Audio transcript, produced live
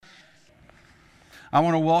I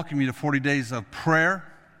want to welcome you to 40 Days of Prayer.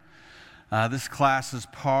 This class is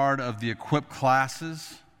part of the Equip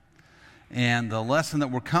classes. And the lesson that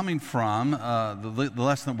we're coming from, the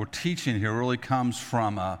lesson that we're teaching here really comes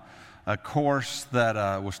from a course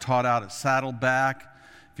that was taught out at Saddleback.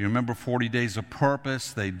 If you remember 40 Days of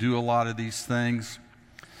Purpose, they do a lot of these things.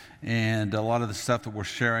 And a lot of the stuff that we're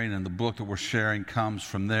sharing and the book that we're sharing comes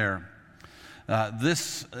from there.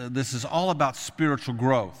 This is all about spiritual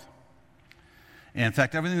growth. And in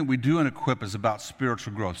fact, everything that we do in Equip is about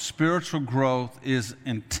spiritual growth. Spiritual growth is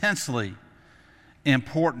intensely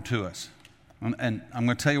important to us. And I'm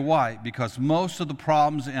going to tell you why. Because most of the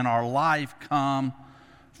problems in our life come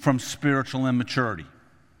from spiritual immaturity.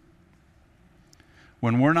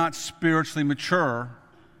 When we're not spiritually mature,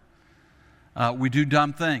 we do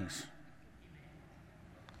dumb things.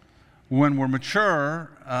 When we're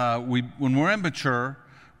mature, when we're immature,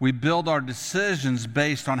 we build our decisions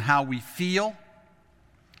based on how we feel.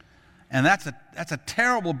 And that's a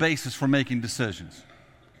terrible basis for making decisions.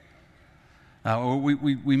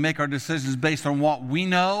 We make our decisions based on what we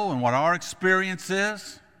know and what our experience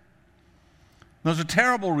is. Those are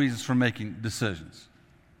terrible reasons for making decisions.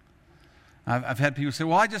 I've had people say,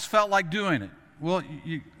 well, I just felt like doing it. Well,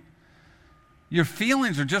 your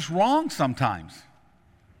feelings are just wrong sometimes.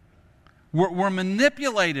 We're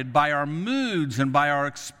manipulated by our moods and by our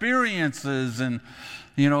experiences and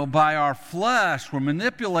by our flesh. We're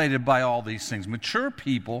manipulated by all these things. Mature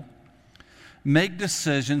people make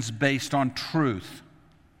decisions based on truth,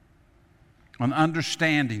 on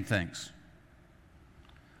understanding things.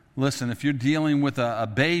 Listen, if you're dealing with a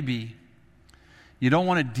baby, you don't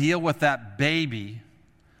want to deal with that baby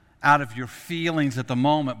out of your feelings at the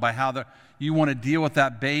moment by how you want to deal with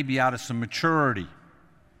that baby out of some maturity.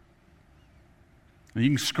 You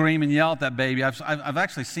can scream and yell at that baby. I've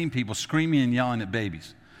actually seen people screaming and yelling at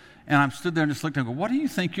babies. And I'm stood there and just looked and go, what do you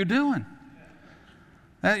think you're doing?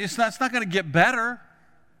 It's not going to get better.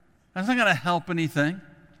 That's not going to help anything.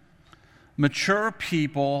 Mature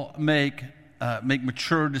people make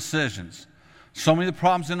mature decisions. So many of the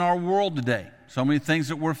problems in our world today, so many things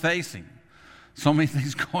that we're facing, so many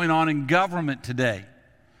things going on in government today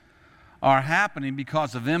are happening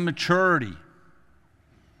because of immaturity.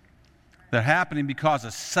 They're happening because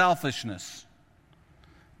of selfishness.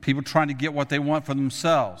 People trying to get what they want for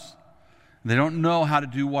themselves. They don't know how to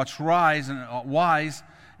do what's wise, and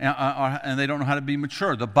they don't know how to be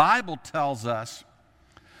mature. The Bible tells us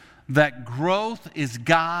that growth is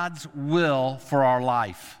God's will for our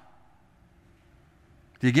life.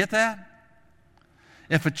 Do you get that?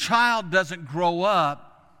 If a child doesn't grow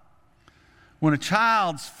up, when a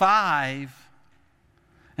child's 5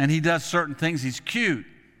 and he does certain things, he's cute.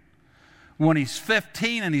 When he's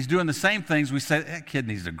 15 and he's doing the same things, we say, that kid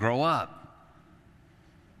needs to grow up.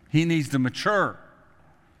 He needs to mature.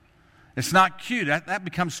 It's not cute. That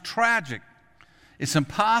becomes tragic. It's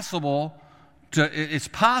possible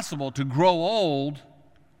to grow old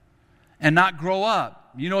and not grow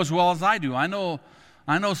up. You know as well as I do. I know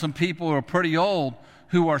some people who are pretty old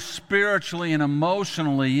who are spiritually and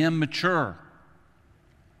emotionally immature.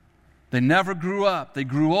 They never grew up. They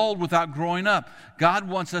grew old without growing up. God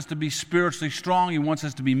wants us to be spiritually strong. He wants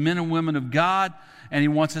us to be men and women of God, and He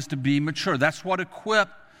wants us to be mature. That's what Equip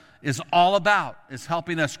is all about. It's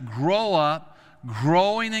helping us grow up,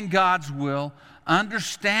 growing in God's will,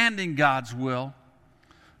 understanding God's will,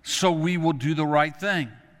 so we will do the right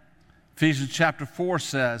thing. Ephesians chapter 4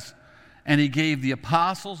 says, and He gave the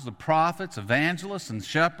apostles, the prophets, evangelists, and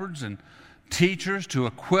shepherds, and teachers to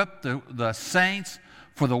equip the saints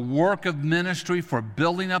for the work of ministry, for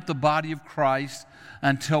building up the body of Christ,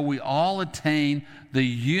 until we all attain the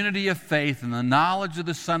unity of faith and the knowledge of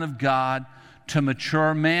the Son of God, to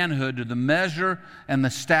mature manhood, to the measure and the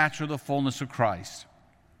stature of the fullness of Christ,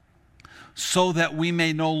 so that we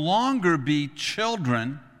may no longer be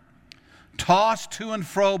children, tossed to and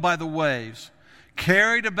fro by the waves,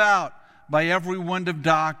 carried about by every wind of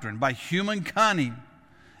doctrine, by human cunning,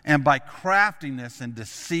 and by craftiness and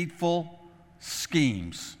deceitful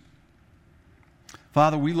schemes.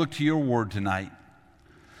 Father, we look to Your word tonight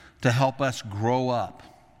to help us grow up,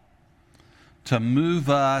 to move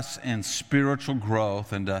us in spiritual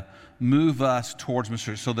growth, and to move us towards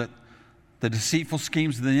maturity, so that the deceitful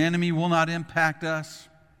schemes of the enemy will not impact us.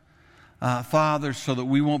 Father, so that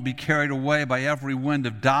we won't be carried away by every wind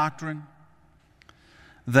of doctrine,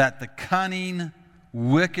 that the cunning,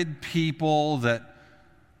 wicked people that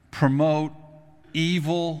promote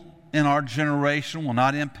evil in our generation will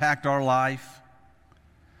not impact our life,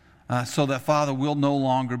 so that, Father, we'll no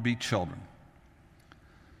longer be children.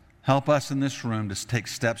 Help us in this room to take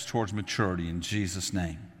steps towards maturity in Jesus'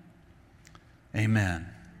 name. Amen.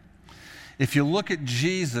 If you look at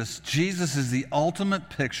Jesus, Jesus is the ultimate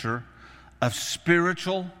picture of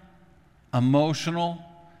spiritual, emotional,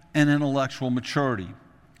 and intellectual maturity.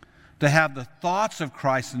 To have the thoughts of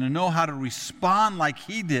Christ and to know how to respond like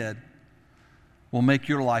He did will make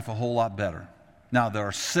your life a whole lot better. Now, there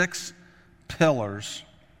are 6 pillars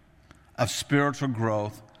of spiritual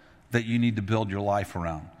growth that you need to build your life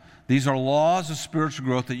around. These are laws of spiritual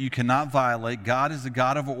growth that you cannot violate. God is a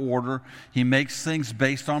God of order. He makes things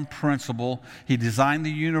based on principle. He designed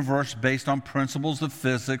the universe based on principles of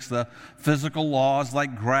physics. The physical laws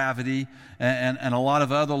like gravity and a lot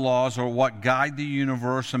of other laws are what guide the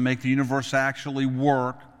universe and make the universe actually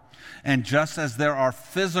work. And just as there are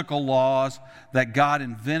physical laws that God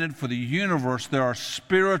invented for the universe, there are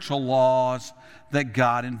spiritual laws that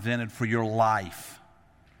God invented for your life.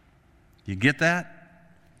 You get that?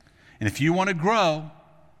 And if you want to grow,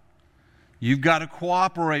 you've got to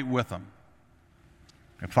cooperate with them.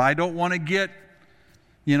 If I don't want to get,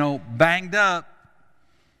 banged up,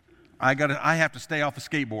 I have to stay off of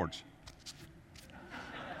skateboards.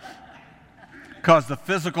 Because the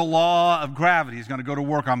physical law of gravity is going to go to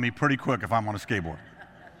work on me pretty quick if I'm on a skateboard.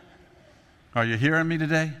 Are you hearing me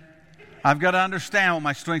today? I've got to understand what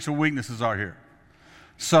my strengths and weaknesses are here.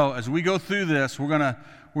 So as we go through this, we're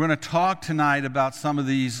going to talk tonight about some of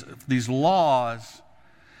these laws,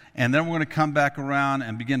 and then we're going to come back around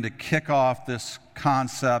and begin to kick off this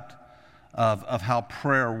concept of how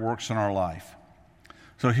prayer works in our life.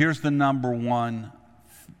 So here's the number one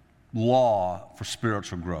law for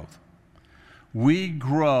spiritual growth. We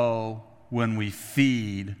grow when we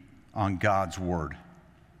feed on God's Word.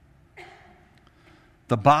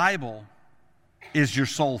 The Bible is your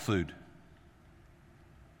soul food.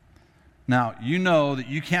 Now, you know that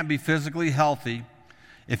you can't be physically healthy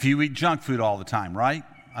if you eat junk food all the time, right?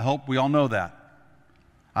 I hope we all know that.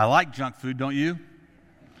 I like junk food, don't you?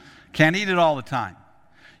 Can't eat it all the time.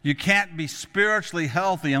 You can't be spiritually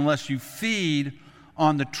healthy unless you feed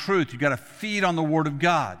on the truth. You've got to feed on the Word of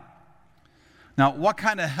God. Now, what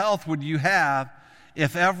kind of health would you have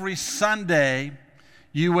if every Sunday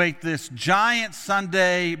you ate this giant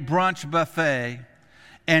Sunday brunch buffet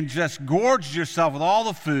and just gorged yourself with all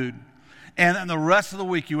the food, and then the rest of the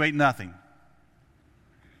week you ate nothing?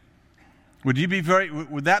 Would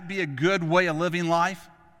that be a good way of living life?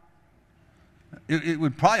 It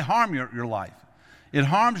would probably harm your life. It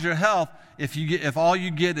harms your health if all you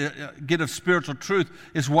get of spiritual truth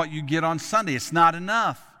is what you get on Sunday. It's not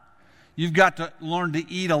enough. You've got to learn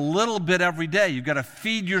to eat a little bit every day. You've got to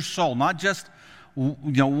feed your soul, not just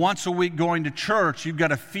once a week going to church. You've got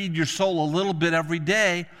to feed your soul a little bit every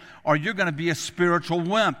day, or you're going to be a spiritual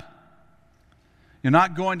wimp. You're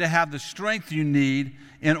not going to have the strength you need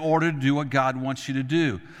in order to do what God wants you to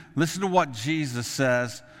do. Listen to what Jesus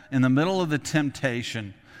says in the middle of the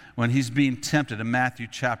temptation when he's being tempted in Matthew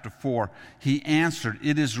chapter 4. He answered,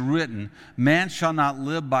 "It is written, man shall not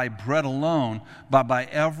live by bread alone, but by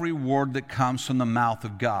every word that comes from the mouth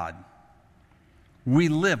of God." We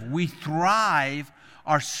live, we thrive,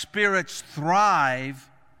 our spirits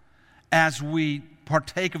thrive as we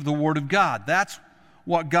partake of the Word of God. That's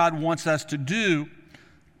what God wants us to do,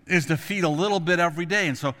 is to feed a little bit every day.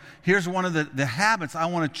 And so here's one of the habits I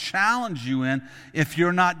want to challenge you in if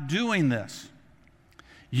you're not doing this.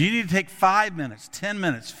 You need to take 5 minutes, 10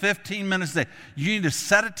 minutes, 15 minutes a day. You need to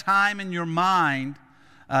set a time in your mind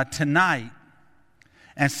tonight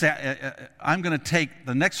and say, I'm going to take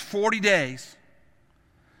the next 40 days.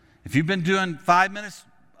 If you've been doing 5 minutes,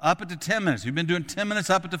 up it to 10 minutes. You've been doing 10 minutes,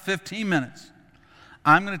 up it to 15 minutes.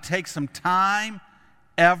 I'm going to take some time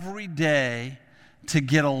every day to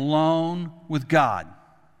get alone with God.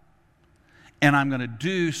 And I'm going to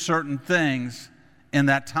do certain things in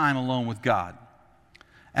that time alone with God.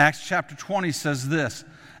 Acts chapter 20 says this,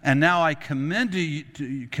 "And now I commend you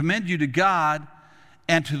to God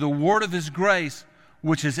and to the word of His grace,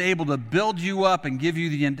 which is able to build you up and give you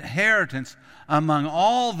the inheritance among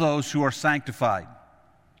all those who are sanctified."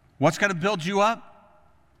 What's going to build you up?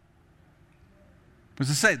 What does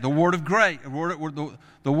it say? The word of grace.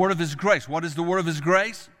 The word of His grace. What is the word of His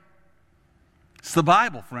grace? It's the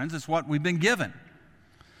Bible, friends. It's what we've been given.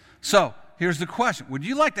 So, here's the question. Would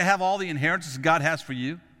you like to have all the inheritance God has for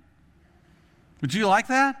you? Would you like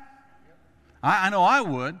that? I know I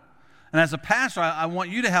would. And as a pastor, I want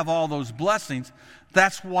you to have all those blessings.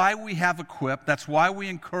 That's why we have Equip. That's why we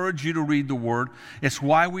encourage you to read the Word. It's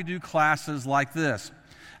why we do classes like this.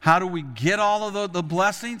 How do we get all of the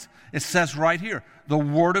blessings? It says right here, the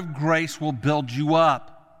Word of grace will build you up.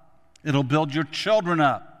 It'll build your children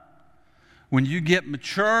up. When you get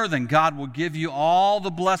mature, then God will give you all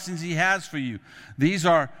the blessings He has for you. These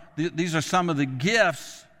are some of the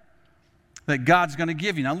gifts that God's going to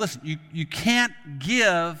give you. Now listen, you can't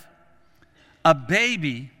give a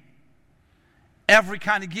baby every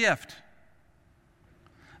kind of gift.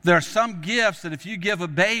 There are some gifts that if you give a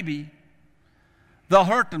baby, they'll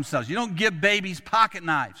hurt themselves. You don't give babies pocket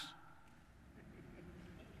knives.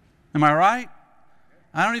 Am I right?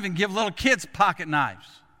 I don't even give little kids pocket knives.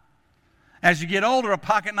 As you get older, a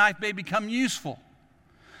pocket knife may become useful.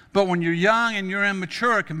 But when you're young and you're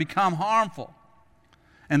immature, it can become harmful.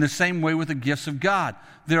 And the same way with the gifts of God.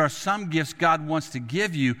 There are some gifts God wants to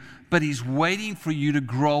give you, but He's waiting for you to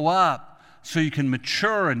grow up so you can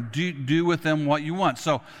mature and do with them what you want.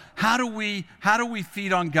 So how do we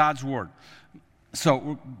feed on God's Word?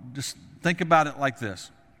 So just think about it like this.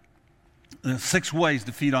 There's 6 ways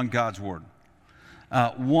to feed on God's Word.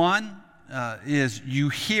 One is you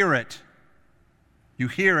hear it. You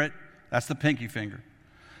hear it. That's the pinky finger.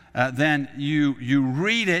 Then you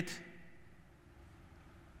read it.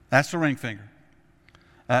 That's the ring finger.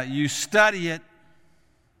 You study it.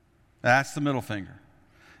 That's the middle finger.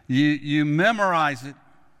 You memorize it.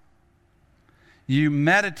 You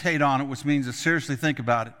meditate on it, which means to seriously think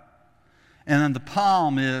about it. And then the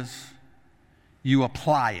palm is you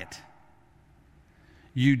apply it.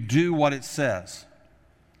 You do what it says.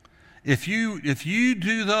 If you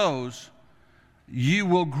do those, you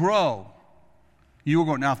will grow. You will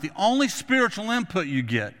grow. Now, if the only spiritual input you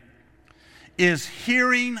get is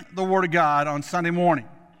hearing the Word of God on Sunday morning,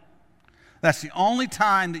 that's the only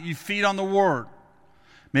time that you feed on the Word.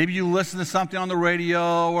 Maybe you listen to something on the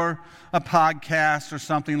radio or a podcast or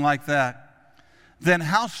something like that. Then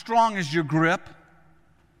how strong is your grip?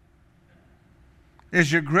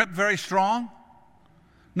 Is your grip very strong?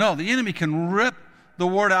 No, the enemy can rip the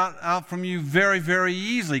Word out from you very, very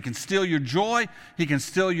easily. He can steal your joy. He can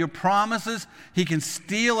steal your promises. He can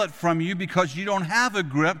steal it from you because you don't have a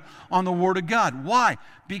grip on the Word of God. Why?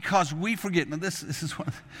 Because we forget. Now this is what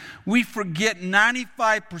we forget.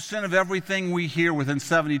 95% of everything we hear within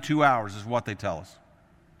 72 hours is what they tell us.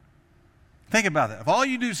 Think about that. If all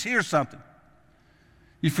you do is hear something,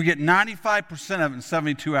 you forget 95% of it in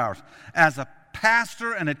 72 hours. As a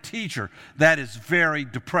pastor and a teacher, that is very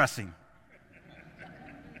depressing.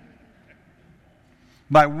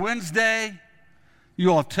 By Wednesday,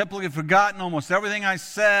 you'll have typically forgotten almost everything I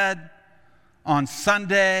said on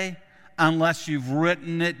Sunday unless you've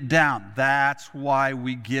written it down. That's why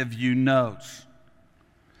we give you notes.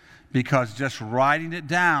 Because just writing it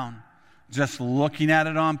down, just looking at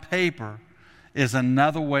it on paper, is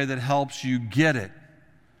another way that helps you get it.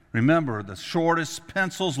 Remember, the shortest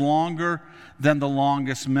pencil's longer than the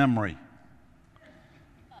longest memory.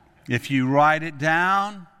 If you write it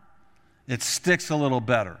down, it sticks a little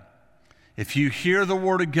better. If you hear the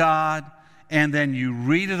Word of God and then you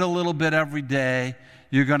read it a little bit every day,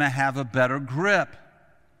 you're going to have a better grip.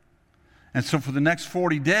 And so for the next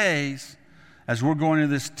 40 days, as we're going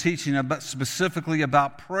into this teaching specifically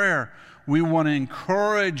about prayer, we want to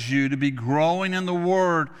encourage you to be growing in the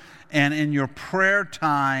Word and in your prayer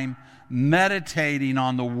time, meditating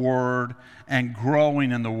on the Word and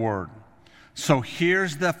growing in the Word. So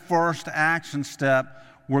here's the first action step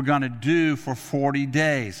we're going to do for 40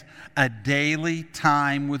 days. A daily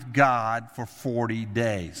time with God for 40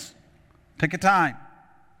 days. Pick a time.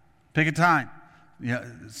 Pick a time.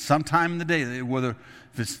 Sometime in the day. Whether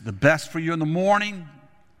if it's the best for you in the morning,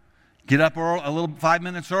 get up a little 5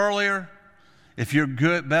 minutes earlier. If you're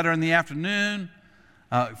better in the afternoon,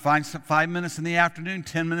 find some 5 minutes in the afternoon,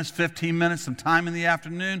 10 minutes, 15 minutes, some time in the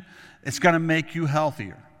afternoon. It's going to make you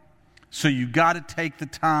healthier. So you've got to take the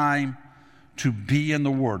time to be in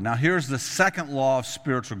the Word. Now here's the second law of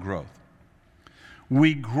spiritual growth.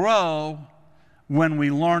 We grow when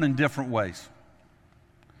we learn in different ways.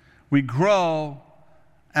 We grow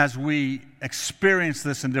as we experience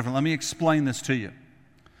this in different. Let me explain this to you.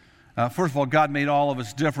 First of all, God made all of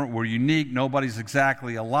us different. We're unique. Nobody's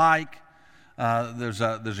exactly alike. There's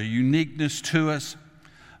a uniqueness to us.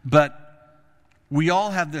 But we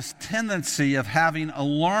all have this tendency of having a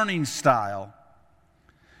learning style.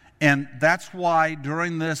 And that's why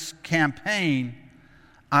during this campaign,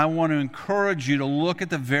 I want to encourage you to look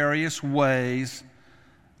at the various ways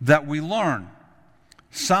that we learn.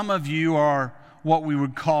 Some of you are what we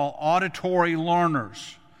would call auditory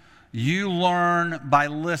learners. You learn by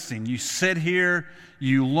listening. You sit here,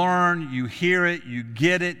 you learn, you hear it, you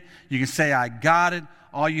get it. You can say, I got it.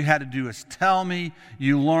 All you had to do is tell me.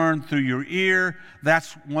 You learn through your ear.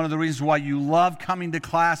 That's one of the reasons why you love coming to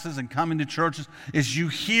classes and coming to churches, is you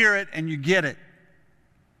hear it and you get it.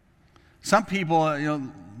 Some people,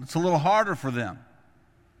 it's a little harder for them,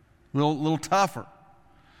 a little tougher.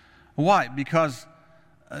 Why? Because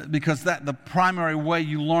the primary way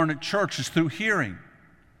you learn at church is through hearing.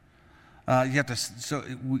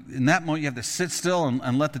 In that moment, you have to sit still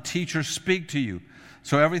and let the teacher speak to you.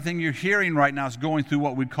 So everything you're hearing right now is going through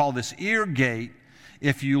what we call this ear gate.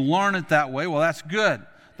 If you learn it that way, well, that's good.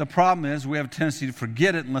 The problem is we have a tendency to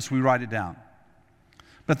forget it unless we write it down.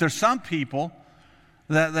 But there's some people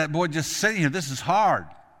that boy, just sitting here, this is hard.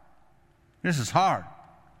 This is hard.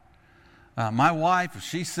 My wife, if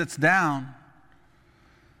she sits down,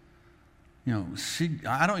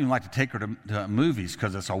 I don't even like to take her to movies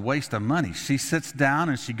because it's a waste of money. She sits down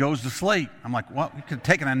and she goes to sleep. I'm like, well, you could have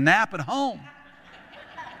taken a nap at home.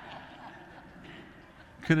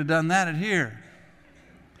 Could have done that at here.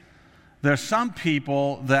 There's some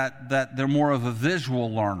people that they're more of a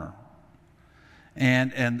visual learner.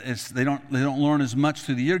 And they don't learn as much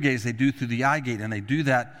through the ear gate as they do through the eye gate, and they do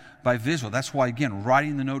that by visual. That's why, again,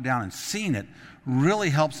 writing the note down and seeing it really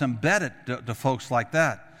helps embed it to folks like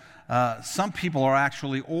that. Some people are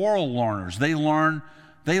actually oral learners. They learn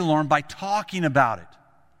by talking about it.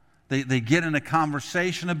 They get in a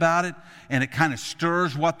conversation about it, and it kind of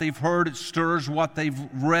stirs what they've heard, it stirs what they've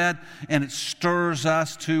read, and it stirs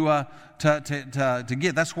us to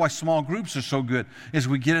get. That's why small groups are so good, is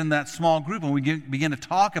we get in that small group and we begin to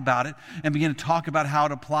talk about it and begin to talk about how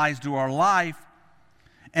it applies to our life,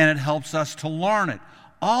 and it helps us to learn it.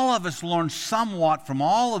 All of us learn somewhat from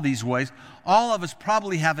all of these ways. All of us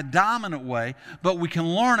probably have a dominant way, but we can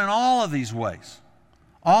learn in all of these ways.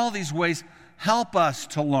 All these ways help us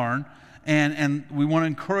to learn, and we want to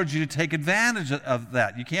encourage you to take advantage of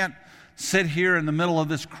that. You can't sit here in the middle of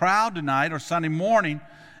this crowd tonight or Sunday morning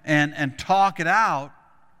and talk it out,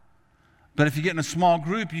 but if you get in a small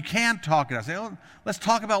group, you can talk it out. Say, let's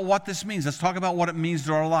talk about what this means. Let's talk about what it means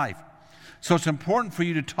to our life. So it's important for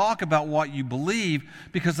you to talk about what you believe,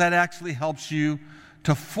 because that actually helps you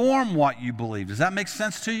to form what you believe. Does that make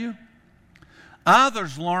sense to you?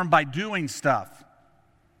 Others learn by doing stuff.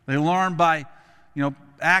 They learn by,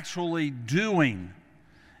 actually doing.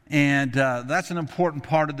 And that's an important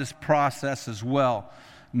part of this process as well.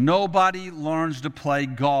 Nobody learns to play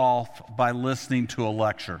golf by listening to a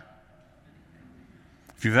lecture.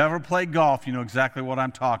 If you've ever played golf, you know exactly what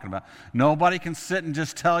I'm talking about. Nobody can sit and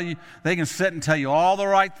just tell you, they can sit and tell you all the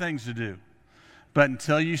right things to do. But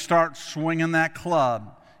until you start swinging that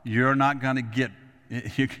club, you're not going to get,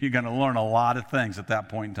 you're going to learn a lot of things at that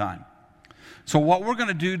point in time. So what we're going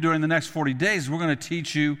to do during the next 40 days, we're going to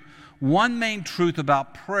teach you one main truth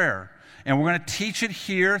about prayer. And we're going to teach it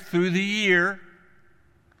here through the year.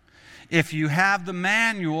 If you have the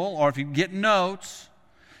manual or if you get notes,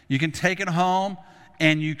 you can take it home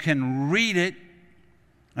and you can read it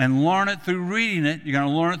and learn it through reading it. You're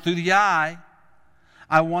going to learn it through the eye.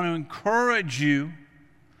 I want to encourage you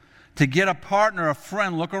to get a partner, a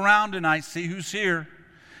friend. Look around tonight, see who's here.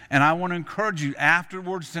 And I want to encourage you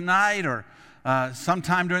afterwards tonight or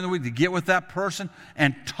sometime during the week to get with that person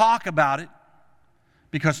and talk about it,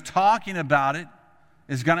 because talking about it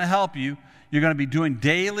is going to help you. You're going to be doing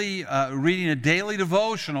reading a daily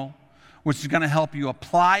devotional, which is going to help you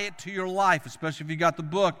apply it to your life, especially if you got the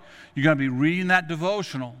book. You're going to be reading that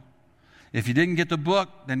devotional. If you didn't get the book,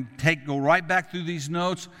 then go right back through these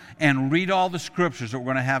notes and read all the scriptures that we're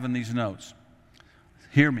going to have in these notes.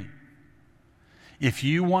 Hear me. If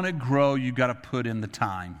you want to grow, you've got to put in the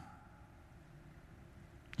time.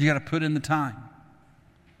 You got to put in the time.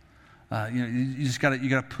 You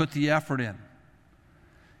got to put the effort in.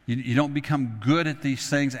 You don't become good at these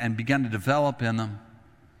things and begin to develop in them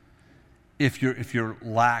if you're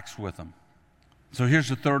lax with them. So here's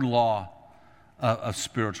the third law of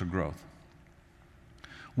spiritual growth.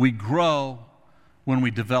 We grow when we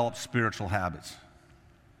develop spiritual habits.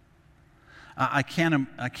 I can't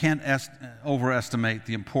overestimate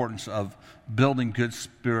the importance of building good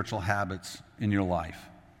spiritual habits in your life.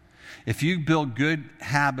 If you build good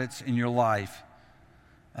habits in your life,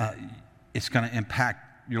 it's going to impact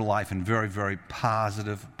your life in very, very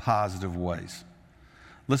positive ways.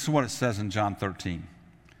 Listen to what it says in John 13.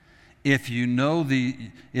 If you know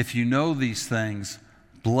these things,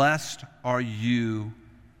 blessed are you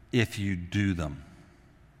if you do them.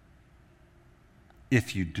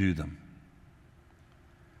 If you do them.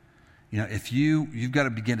 If you've got to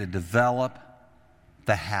begin to develop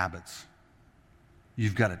the habits.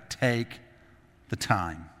 You've got to take the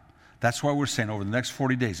time. That's why we're saying over the next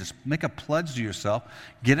 40 days, just make a pledge to yourself,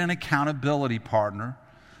 get an accountability partner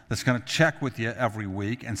that's going to check with you every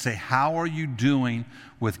week and say, how are you doing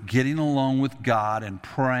with getting along with God and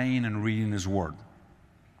praying and reading His Word?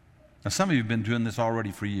 Now, some of you have been doing this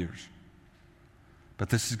already for years. but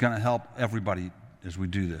this is going to help everybody as we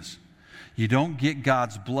do this. You don't get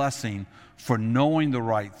God's blessing for knowing the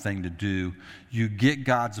right thing to do. You get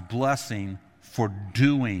God's blessing for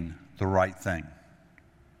doing the right thing.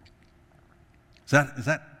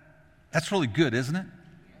 That's really good, isn't it?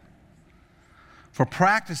 For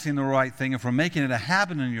practicing the right thing and for making it a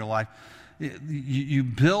habit in your life, you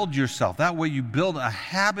build yourself. That way you build a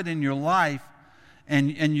habit in your life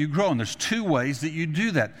and you grow. And there's two ways that you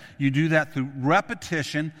do that. You do that through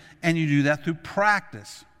repetition and you do that through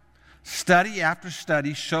practice. Study after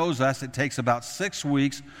study shows us it takes about 6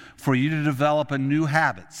 weeks for you to develop a new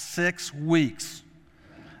habit. 6 weeks.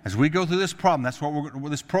 As we go through this problem,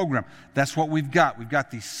 this program, that's what we've got. We've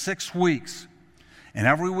got these 6 weeks. And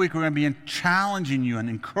every week we're going to be challenging you and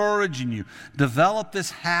encouraging you. Develop this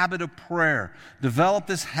habit of prayer. Develop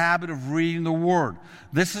this habit of reading the Word.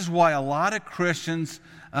 This is why a lot of Christians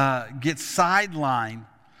get sidelined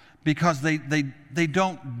because they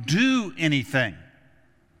don't do anything.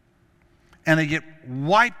 And they get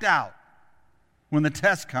wiped out when the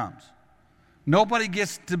test comes. Nobody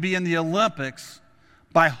gets to be in the Olympics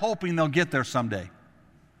by hoping they'll get there someday.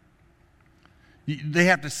 They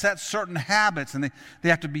have to set certain habits and they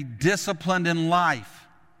have to be disciplined in life.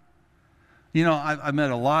 You know, I've met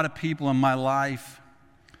a lot of people in my life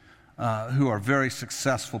who are very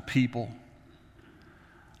successful people.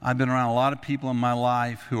 I've been around a lot of people in my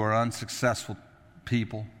life who are unsuccessful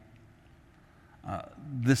people.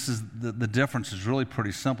 The difference is really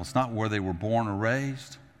pretty simple. It's not where they were born or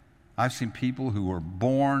raised. I've seen people who were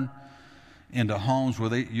born into homes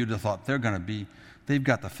where you'd have thought they've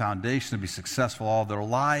got the foundation to be successful all their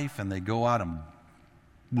life, and they go out and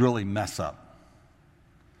really mess up.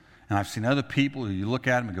 And I've seen other people who you look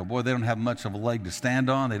at them and go, boy, they don't have much of a leg to stand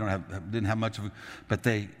on. They didn't have much of a, but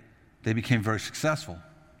they became very successful.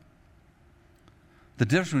 The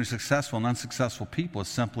difference between successful and unsuccessful people is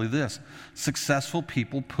simply this. Successful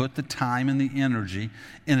people put the time and the energy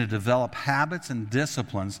in to develop habits and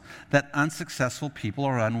disciplines that unsuccessful people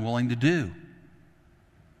are unwilling to do.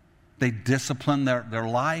 They discipline their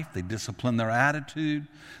life. They discipline their attitude.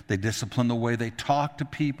 They discipline the way they talk to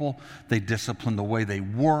people. They discipline the way they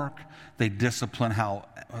work. They discipline how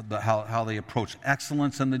they approach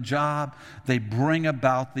excellence in the job. They bring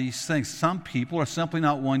about these things. Some people are simply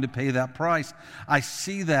not willing to pay that price. I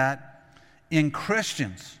see that in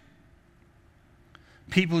Christians.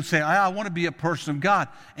 People who say, I want to be a person of God.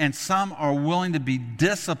 And some are willing to be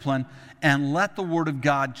disciplined and let the Word of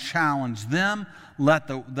God challenge them. Let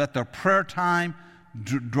their prayer time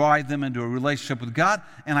drive them into a relationship with God.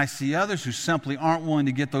 And I see others who simply aren't willing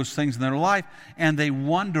to get those things in their life, and they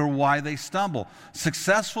wonder why they stumble.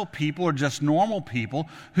 Successful people are just normal people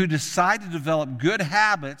who decide to develop good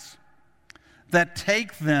habits that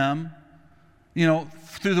take them,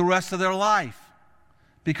 through the rest of their life.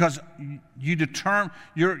 Because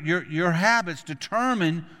your habits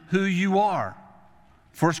determine who you are.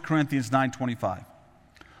 1 Corinthians 9:25.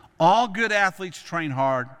 All good athletes train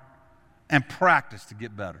hard and practice to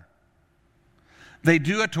get better. They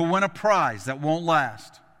do it to win a prize that won't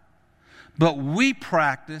last. But we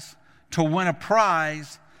practice to win a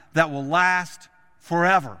prize that will last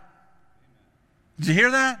forever. Did you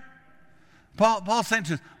hear that? Paul's saying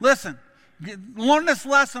to us, listen, learn this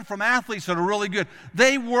lesson from athletes that are really good.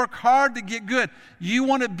 They work hard to get good. You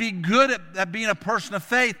want to be good at being a person of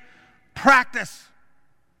faith? Practice.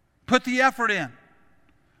 Put the effort in.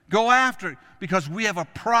 Go after it, because we have a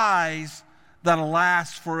prize that'll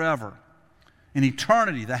last forever. In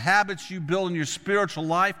eternity, the habits you build in your spiritual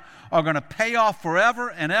life are going to pay off forever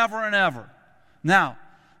and ever and ever. Now,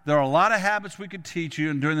 there are a lot of habits we could teach you,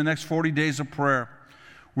 and during the next 40 days of prayer,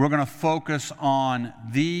 we're going to focus on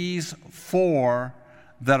these 4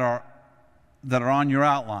 that are on your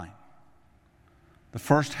outline. The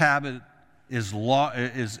first habit is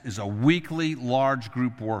a weekly large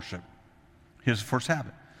group worship. Here's the first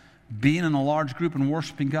habit. Being in a large group and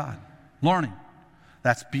worshiping God. Learning.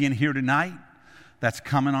 That's being here tonight. That's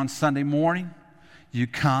coming on Sunday morning. You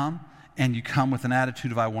come, and you come with an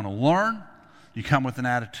attitude of I want to learn. You come with an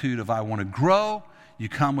attitude of I want to grow. You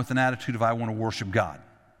come with an attitude of I want to worship God.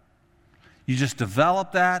 You just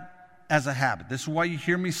develop that as a habit. This is why you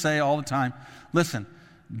hear me say all the time, listen,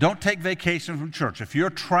 don't take vacation from church. If you're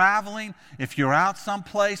traveling, if you're out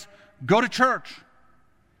someplace, go to church.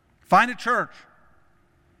 Find a church.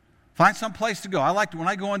 Find some place to go. I like to, when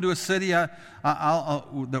I go into a city that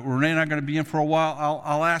Renee and I are going to be in for a while,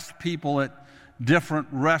 I'll ask people at different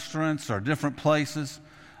restaurants or different places,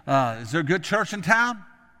 is there a good church in town?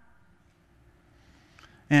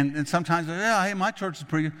 And sometimes, yeah, hey, my church is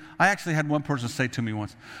pretty good. I actually had one person say to me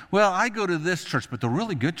once, well, I go to this church, but the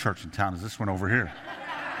really good church in town is this one over here.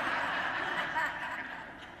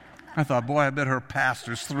 I thought, boy, I bet her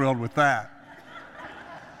pastor's thrilled with that.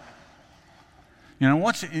 You know,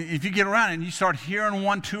 if you get around and you start hearing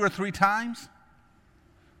one 2 or 3 times,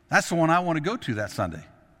 that's the one I want to go to that Sunday.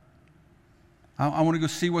 I want to go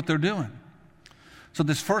see what they're doing. So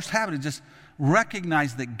this first habit is just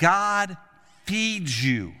recognize that God feeds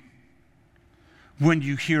you when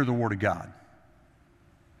you hear the Word of God.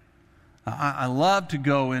 I love to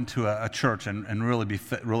go into a church and really be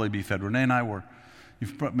fed. Renee and I were, you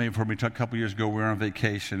may have heard me talk a couple years ago, we were on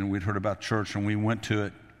vacation and we'd heard about church and we went to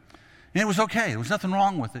it. And it was okay. There was nothing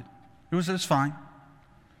wrong with it. It was fine.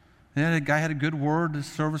 The guy had a good word. The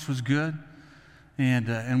service was good.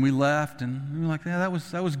 And we left and we were like, yeah,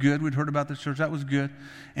 that was good. We'd heard about this church. That was good.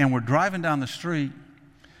 And we're driving down the street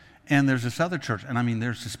and there's this other church. And I mean,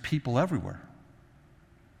 there's just people everywhere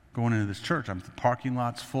going into this church. The parking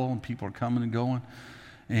lot's full and people are coming and going.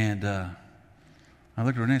 And I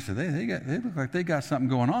looked at Renee and said, they look like they got something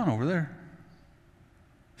going on over there.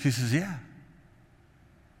 She says, yeah.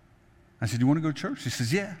 I said, you want to go to church? She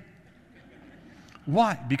says, yeah.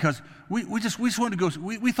 Why? Because we just wanted to go.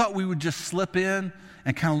 We thought we would just slip in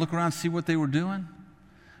and kind of look around and see what they were doing.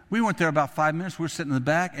 We went there about 5 minutes. We were sitting in the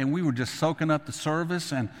back and we were just soaking up the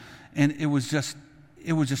service and it was just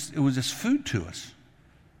food to us.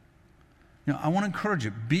 You know, I want to encourage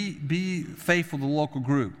you, be faithful to the local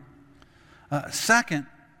group. Second,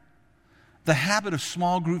 the habit of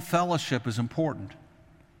small group fellowship is important.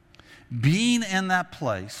 Being in that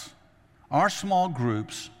place, our small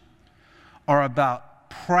groups are about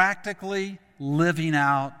practically living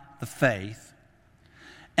out the faith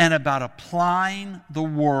and about applying the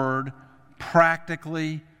Word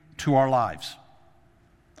practically to our lives.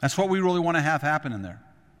 That's what we really want to have happen in there.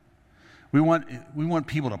 We want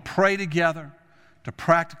people to pray together, to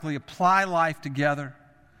practically apply life together,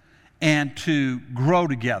 and to grow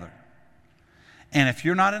together. And if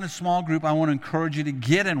you're not in a small group, I want to encourage you to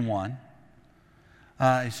get in one.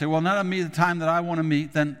 You say, well, none of me the time that I want to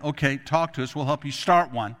meet, then okay, talk to us. We'll help you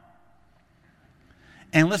start one.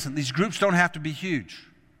 And listen, these groups don't have to be huge.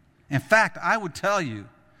 In fact, I would tell you,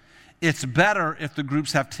 it's better if the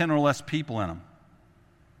groups have 10 or less people in them.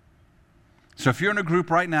 So if you're in a group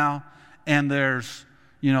right now and there's,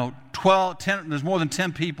 12, 10, there's more than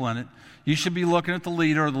 10 people in it, you should be looking at the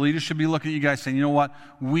leader, or the leader should be looking at you guys saying, you know what,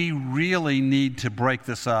 we really need to break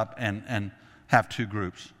this up and have 2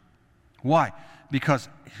 groups. Why? Because,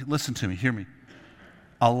 listen to me, hear me.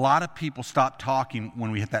 A lot of people stop talking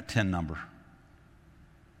when we hit that 10 number.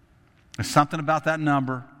 There's something about that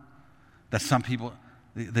number that some people,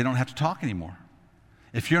 they don't have to talk anymore.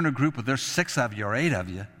 If you're in a group where there's 6 of you or 8 of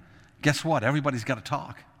you, guess what? Everybody's got to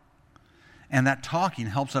talk. And that talking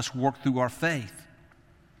helps us work through our faith.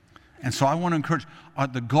 And so I want to encourage,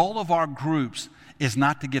 the goal of our groups is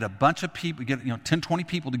not to get a bunch of people, get 10, 20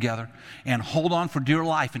 people together and hold on for dear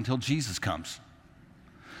life until Jesus comes.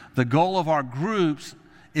 The goal of our groups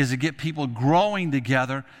is to get people growing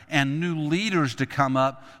together and new leaders to come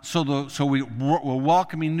up so we're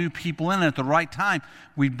welcoming new people in. And at the right time,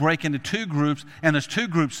 we break into 2 groups, and there's 2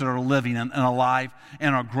 groups that are living and alive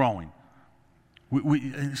and are growing.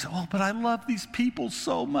 You say, oh, but I love these people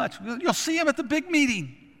so much. You'll see them at the big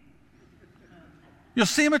meeting. You'll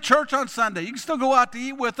see them at church on Sunday. You can still go out to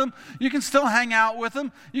eat with them. You can still hang out with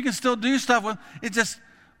them. You can still do stuff with them. It's just,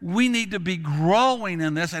 we need to be growing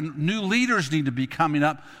in this, and new leaders need to be coming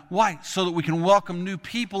up. Why? So that we can welcome new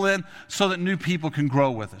people in, so that new people can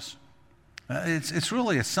grow with us. It's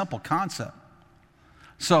really a simple concept.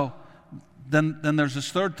 So then there's this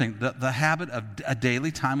third thing, the habit of a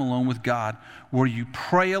daily time alone with God, where you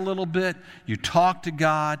pray a little bit, you talk to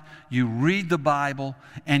God, you read the Bible,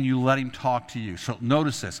 and you let Him talk to you. So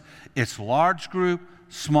notice this. It's large group,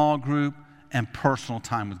 small group, and personal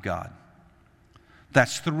time with God.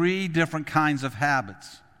 That's 3 different kinds of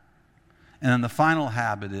habits. And then the final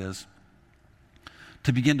habit is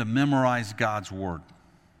to begin to memorize God's Word.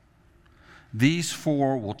 These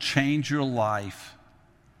 4 will change your life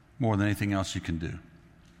more than anything else you can do.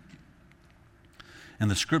 And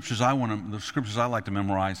the scriptures I like to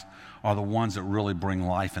memorize are the ones that really bring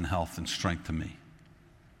life and health and strength to me.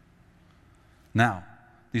 Now,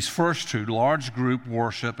 these first 2, large group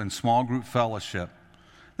worship and small group fellowship,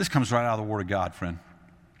 this comes right out of the Word of God, friend.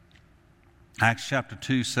 Acts chapter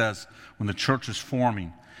 2 says, when the church is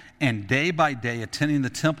forming, and day by day attending the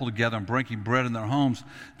temple together and breaking bread in their homes,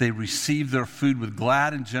 they received their food with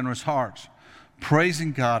glad and generous hearts,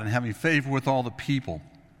 praising God and having favor with all the people.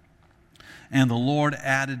 And the Lord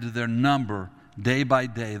added to their number day by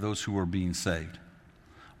day those who were being saved.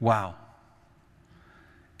 Wow.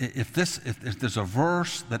 If there's a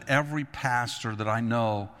verse that every pastor that I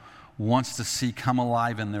know wants to see come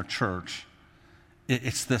alive in their church,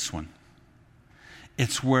 it's this one.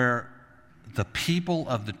 It's where the people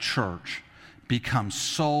of the church become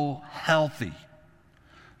so healthy,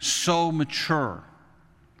 so mature,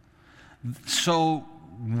 so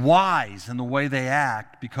wise in the way they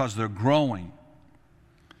act because they're growing,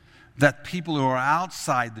 that people who are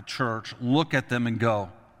outside the church look at them and go,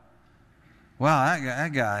 wow,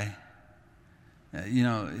 that guy, he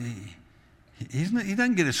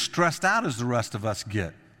doesn't get as stressed out as the rest of us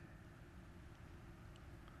get.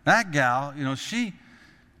 That gal, she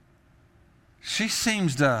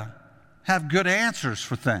seems to have good answers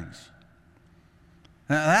for things.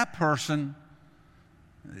 Now, that person,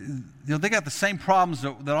 they got the same problems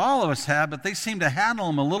that all of us have, but they seem to handle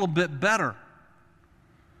them a little bit better.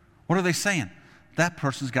 What are they saying? That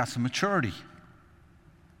person's got some maturity.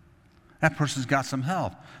 That person's got some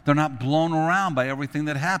health. They're not blown around by everything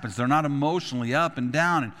that happens. They're not emotionally up and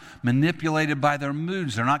down and manipulated by their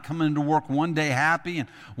moods. They're not coming into work one day happy and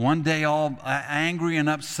one day all angry and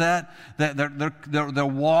upset. They're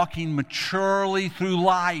walking maturely through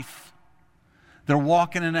life. They're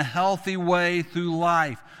walking in a healthy way through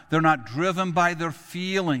life. They're not driven by their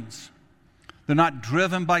feelings. They're not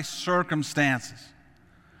driven by circumstances.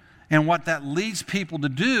 And what that leads people to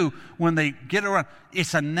do when they get around,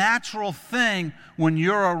 it's a natural thing when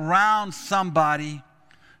you're around somebody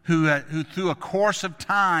who through a course of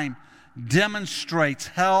time demonstrates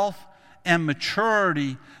health and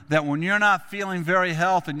maturity, that when you're not feeling very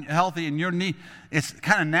healthy and your need, it's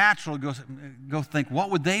kind of natural to go think, what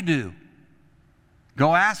would they do?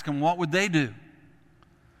 Go ask them, what would they do?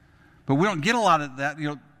 But we don't get a lot of that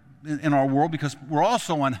in our world because we're all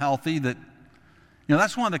so unhealthy that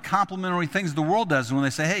that's one of the complimentary things the world does when they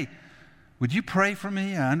say, hey, would you pray for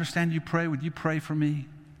me? I understand you pray. Would you pray for me?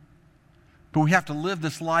 But we have to live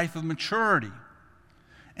this life of maturity.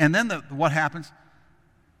 And then what happens,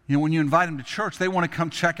 when you invite them to church, they want to come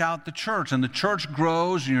check out the church. And the church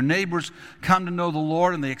grows, and your neighbors come to know the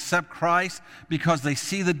Lord, and they accept Christ because they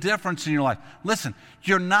see the difference in your life. Listen,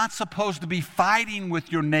 you're not supposed to be fighting with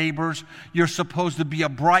your neighbors. You're supposed to be a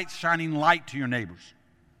bright, shining light to your neighbors.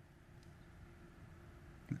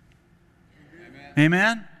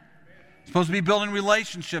 Amen? Supposed to be building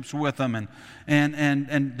relationships with them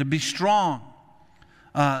and to be strong.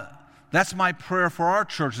 That's my prayer for our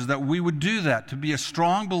church, is that we would do that. To be a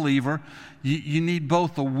strong believer, you need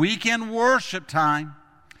both the weekend worship time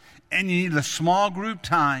and you need the small group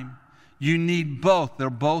time. You need both. They're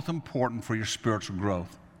both important for your spiritual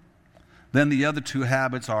growth. Then the other two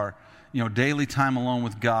habits are, daily time alone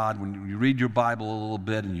with God, when you read your Bible a little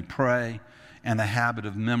bit and you pray, and the habit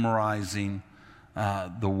of memorizing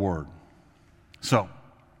the Word. So,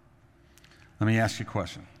 let me ask you a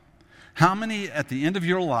question. How many at the end of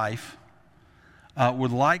your life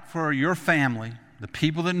would like for your family, the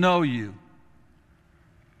people that know you,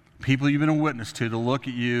 people you've been a witness to look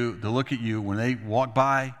at you when they walk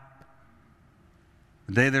by,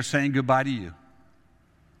 the day they're saying goodbye to you,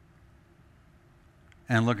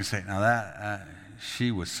 and look and say, now that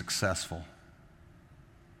she was successful.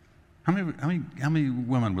 How many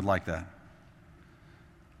women would like that?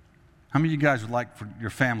 How many of you guys would like for your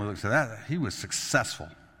family to look and say, that he was successful?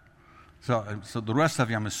 So the rest of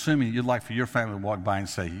you, I'm assuming you'd like for your family to walk by and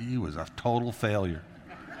say, he was a total failure.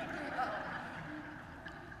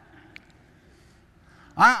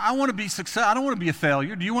 I want to be successful. I don't want to be a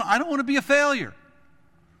failure. I don't want to be a failure.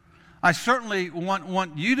 I certainly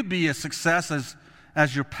want you to be a success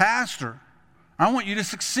as your pastor. I want you to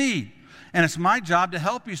succeed. And it's my job to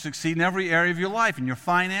help you succeed in every area of your life, in your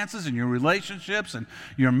finances, in your relationships, and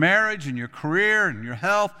your marriage, and your career, and your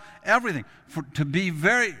health, everything. To be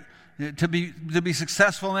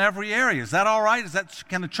successful in every area. Is that all right?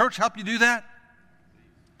 Can the church help you do that?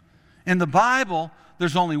 In the Bible,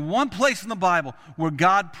 there's only one place in the Bible where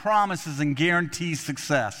God promises and guarantees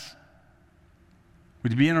success.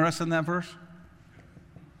 Would you be interested in that verse?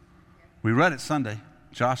 We read it Sunday,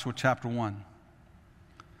 Joshua chapter 1.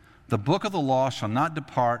 The book of the law shall not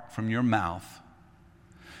depart from your mouth,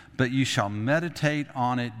 but you shall meditate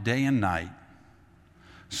on it day and night,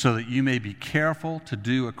 so that you may be careful to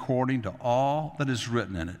do according to all that is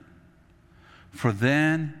written in it. For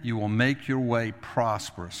then you will make your way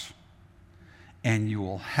prosperous, and you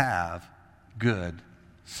will have good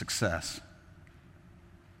success.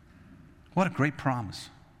 What a great promise.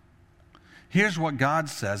 Here's what God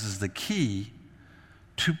says is the key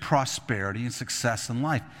to prosperity and success in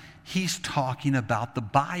life. He's talking about the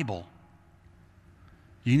Bible.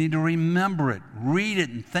 You need to remember it, read it,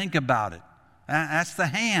 and think about it. That's the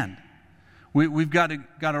hand. We've got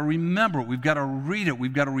to remember it. We've got to read it.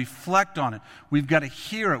 We've got to reflect on it. We've got to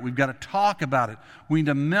hear it. We've got to talk about it. We need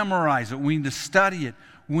to memorize it. We need to study it.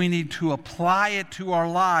 We need to apply it to our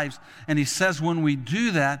lives. And he says when we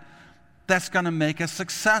do that, that's going to make us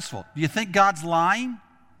successful. Do you think God's lying?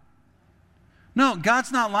 No,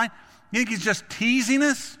 God's not lying. You think he's just teasing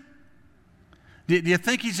us? Do you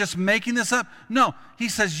think he's just making this up? No. He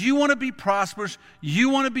says you want to be prosperous, you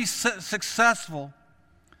want to be successful,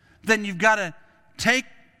 then you've got to take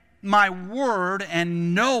my word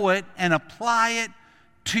and know it and apply it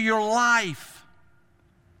to your life.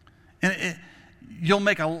 And you'll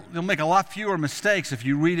make a lot fewer mistakes if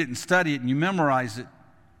you read it and study it and you memorize it.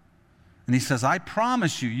 And he says, I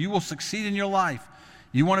promise you, you will succeed in your life.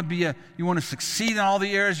 You want to succeed in all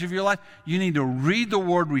the areas of your life? You need to read the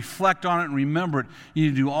word, reflect on it, and remember it. You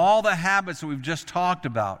need to do all the habits that we've just talked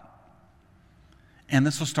about. And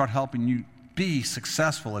this will start helping you be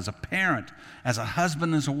successful as a parent, as a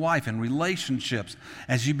husband, as a wife, in relationships,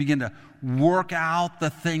 as you begin to work out the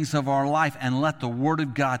things of our life and let the Word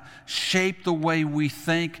of God shape the way we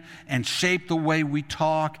think and shape the way we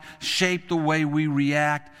talk, shape the way we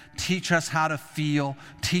react, teach us how to feel,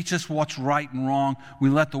 teach us what's right and wrong. We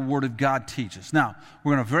let the Word of God teach us. Now,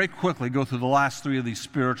 we're going to very quickly go through the last three of these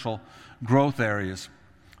spiritual growth areas.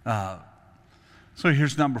 So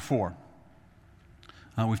here's number 4.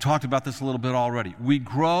 We've talked about this a little bit already. We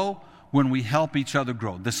grow when we help each other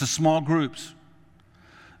grow. This is small groups.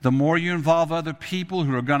 The more you involve other people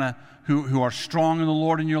who are strong in the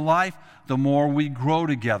Lord in your life, the more we grow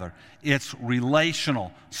together. It's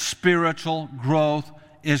relational. Spiritual growth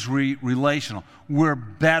is relational. We're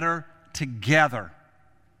better together.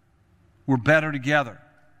 We're better together.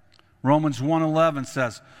 Romans 1:11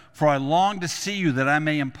 says, "For I long to see you that I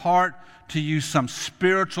may impart to you some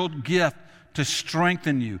spiritual gift to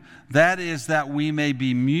strengthen you. That is, that we may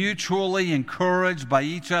be mutually encouraged by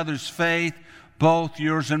each other's faith, both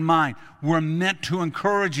yours and mine." We're meant to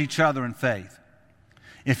encourage each other in faith.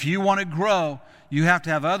 If you want to grow, you have to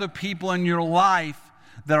have other people in your life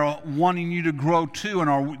that are wanting you to grow too,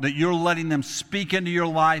 and that you're letting them speak into your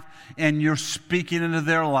life and you're speaking into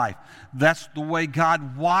their life. That's the way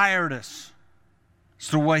God wired us. It's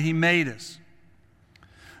the way he made us.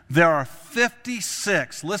 There are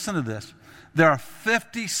 56, listen to this, there are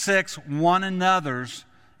 56 one another's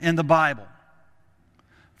in the Bible.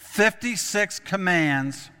 56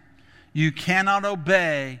 commands you cannot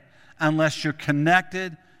obey unless you're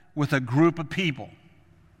connected with a group of people.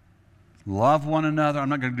 Love one another. I'm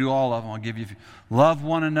not going to do all of them. I'll give you a few. Love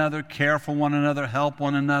one another, care for one another, help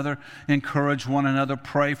one another, encourage one another,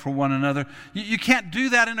 pray for one another. You can't do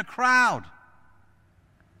that in a crowd.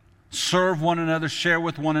 Serve one another, share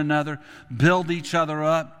with one another, build each other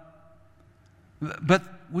up. But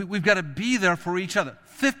we've got to be there for each other.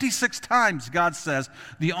 56 times God says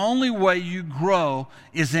the only way you grow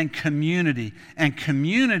is in community. And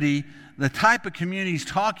community, the type of community he's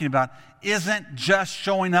talking about, isn't just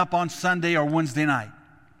showing up on Sunday or Wednesday night.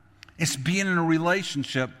 It's being in a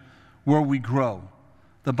relationship where we grow.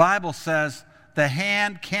 The Bible says the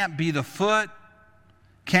hand can't be the foot,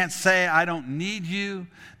 can't say, I don't need you.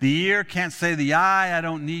 The ear can't say the eye, I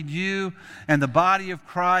don't need you. And the body of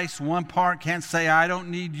Christ, one part can't say, I don't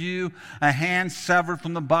need you. A hand severed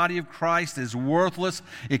from the body of Christ is worthless.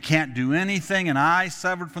 It can't do anything. An eye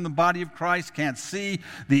severed from the body of Christ can't see.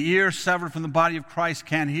 The ear severed from the body of Christ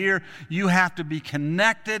can't hear. You have to be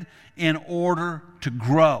connected in order to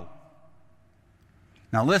grow.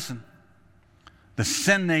 Now listen, the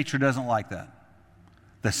sin nature doesn't like that.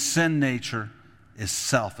 The sin nature is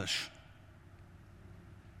selfish.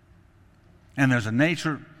 And there's a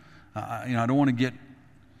nature, I don't want to get,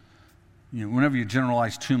 whenever you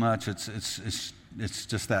generalize too much, it's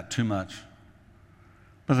just that, too much.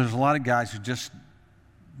 But there's a lot of guys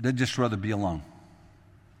they'd just rather be alone.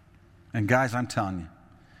 And guys, I'm telling you,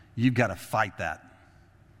 you've got to fight that.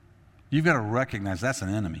 You've got to recognize that's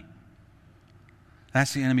an enemy.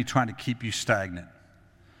 That's the enemy trying to keep you stagnant.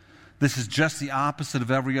 This is just the opposite of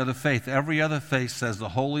every other faith. Every other faith says the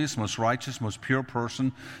holiest, most righteous, most pure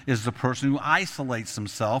person is the person who isolates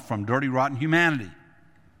himself from dirty, rotten humanity.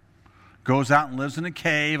 Goes out and lives in a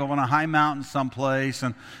cave on a high mountain someplace,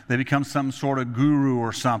 and they become some sort of guru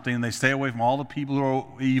or something, and they stay away from all the people who are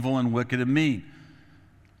evil and wicked and mean.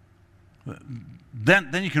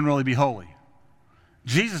 Then you can really be holy.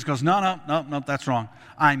 Jesus goes, no, that's wrong.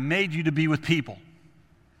 I made you to be with people.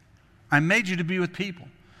 I made you to be with people.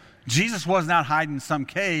 Jesus wasn't out hiding in some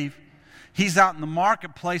cave. He's out in the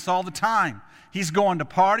marketplace all the time. He's going to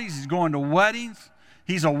parties. He's going to weddings.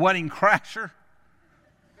 He's a wedding crasher.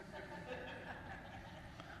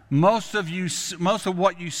 most of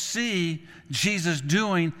what you see Jesus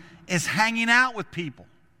doing is hanging out with people.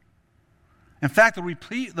 In fact,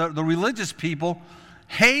 the religious people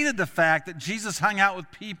hated the fact that Jesus hung out with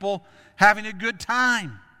people having a good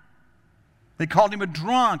time. They called him a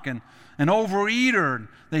drunk and an overeater. And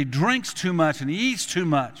he drinks too much and he eats too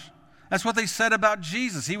much. That's what they said about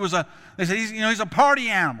Jesus. They said he's a party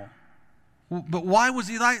animal. But why was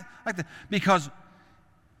he like that? Because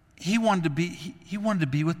he wanted to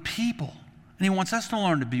be with people. And he wants us to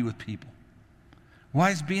learn to be with people.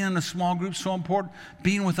 Why is being in a small group so important?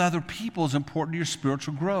 Being with other people is important to your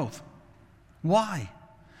spiritual growth. Why?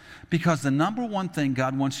 Because the number one thing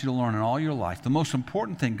God wants you to learn in all your life, the most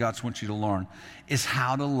important thing God wants you to learn, is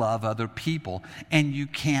how to love other people. And you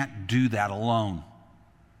can't do that alone.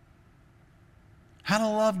 How to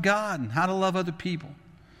love God and how to love other people.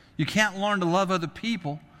 You can't learn to love other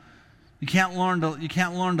people. You can't learn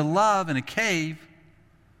to love in a cave.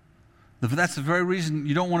 That's the very reason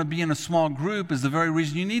you don't want to be in a small group, is the very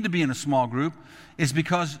reason you need to be in a small group, is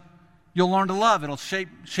because you'll learn to love. It'll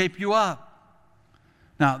shape you up.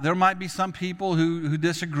 Now, there might be some people who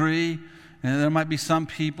disagree, and there might be some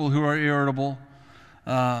people who are irritable.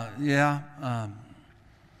 That's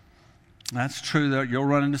true. You'll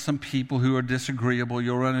run into some people who are disagreeable.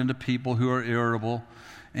 You'll run into people who are irritable.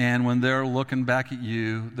 And when they're looking back at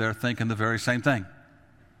you, they're thinking the very same thing.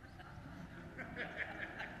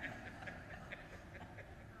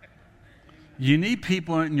 You need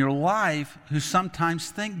people in your life who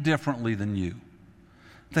sometimes think differently than you,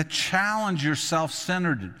 that challenge your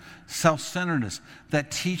self-centeredness,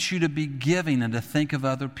 that teach you to be giving and to think of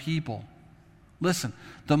other people. Listen,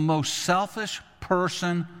 the most selfish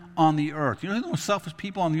person on the earth. You know who the most selfish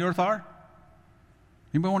people on the earth are?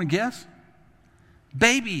 Anybody want to guess?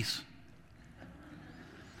 Babies.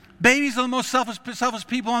 Babies are the most selfish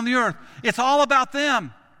people on the earth. It's all about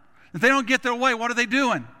them. If they don't get their way, what are they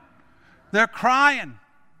doing? They're crying.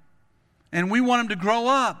 And we want them to grow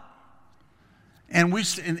up. And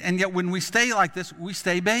yet when we stay like this, we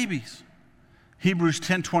stay babies. Hebrews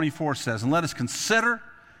 10:24 says, "And let us consider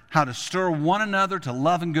how to stir one another to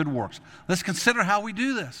love and good works." Let's consider how we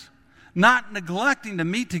do this. Not neglecting to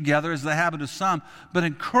meet together as the habit of some, but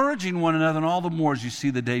encouraging one another, and all the more as you see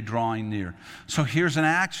the day drawing near. So here's an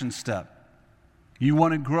action step. You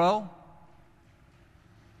want to grow?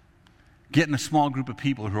 Get in a small group of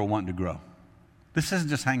people who are wanting to grow. This isn't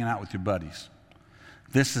just hanging out with your buddies.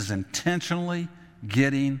 This is intentionally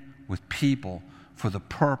getting with people for the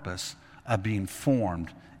purpose of being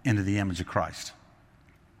formed into the image of Christ.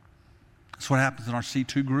 That's what happens in our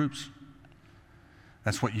C2 groups.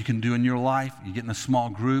 That's what you can do in your life. You get in a small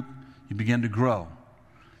group, you begin to grow.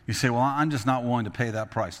 You say, well, I'm just not willing to pay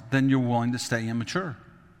that price. Then you're willing to stay immature.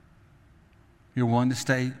 You're willing to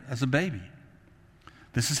stay as a baby.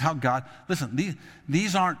 This is how God, listen,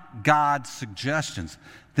 these aren't God's suggestions.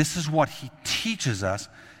 This is what he teaches us,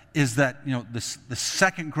 is that, the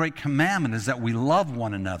second great commandment is that we love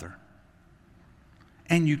one another.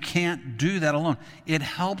 And you can't do that alone. It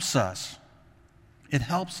helps us. It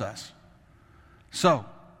helps us. So,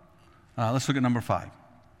 let's look at number 5.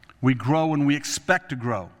 We grow when we expect to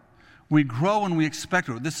grow. We grow when we expect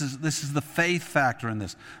to grow. This is the faith factor in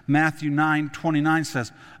this. Matthew 9:29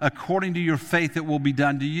 says, "According to your faith it will be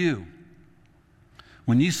done to you."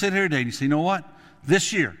 When you sit here today and you say, you know what?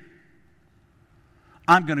 This year,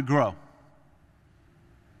 I'm going to grow.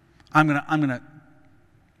 I'm going to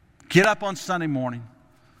get up on Sunday morning.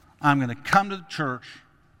 I'm going to come to the church.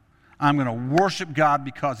 I'm going to worship God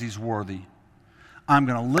because he's worthy. I'm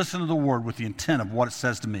going to listen to the word with the intent of what it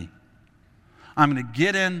says to me. I'm going to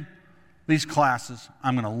get in these classes.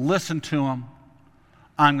 I'm going to listen to them.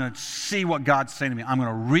 I'm going to see what God's saying to me. I'm going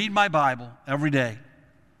to read my Bible every day.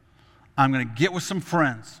 I'm going to get with some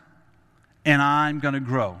friends. And I'm going to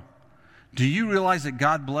grow. Do you realize that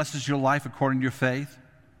God blesses your life according to your faith?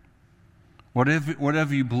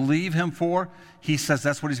 Whatever you believe him for, he says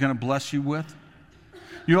that's what he's going to bless you with.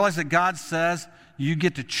 You realize that God says you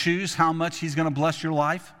get to choose how much he's going to bless your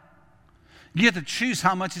life? You get to choose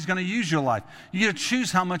how much he's going to use your life. You get to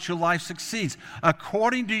choose how much your life succeeds.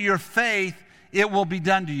 According to your faith, it will be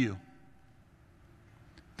done to you.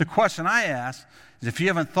 The question I ask is, if you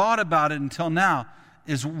haven't thought about it until now,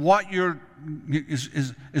 is what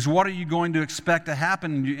are you going to expect to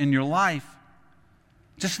happen in your life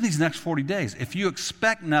just in these next 40 days? If you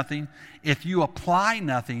expect nothing, if you apply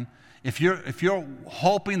nothing, if you're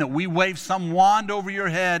hoping that we wave some wand over your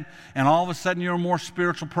head and all of a sudden you're a more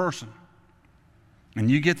spiritual person and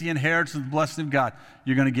you get the inheritance of the blessing of God,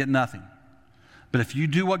 you're going to get nothing. But if you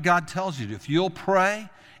do what God tells you to, if you'll pray,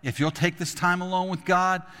 if you'll take this time alone with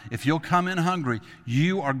God, if you'll come in hungry,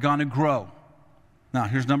 you are going to grow. Now,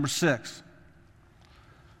 here's number 6.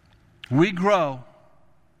 We grow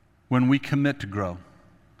when we commit to grow,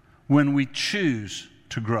 when we choose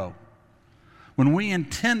to grow, when we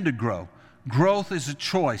intend to grow. Growth is a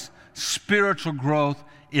choice. Spiritual growth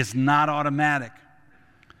is not automatic.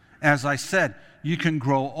 As I said, you can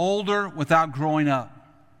grow older without growing up.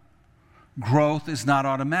 Growth is not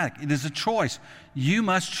automatic. It is a choice. You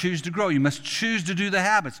must choose to grow. You must choose to do the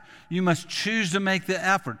habits. You must choose to make the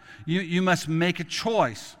effort. You must make a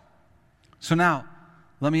choice. So now,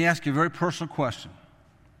 let me ask you a very personal question.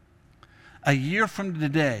 A year from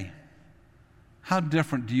today, how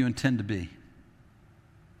different do you intend to be?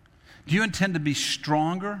 Do you intend to be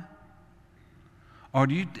stronger? Or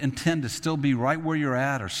do you intend to still be right where you're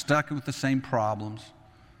at or stuck with the same problems?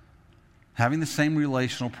 Having the same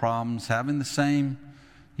relational problems, having the same,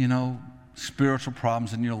 spiritual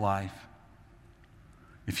problems in your life.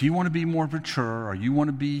 If you want to be more mature or you want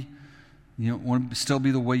to be, want to still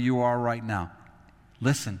be the way you are right now,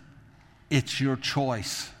 listen, it's your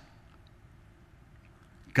choice.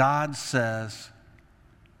 God says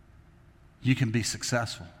you can be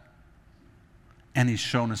successful. And He's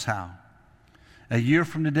shown us how. A year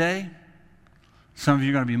from today, some of you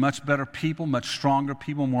are going to be much better people, much stronger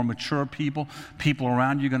people, more mature people. People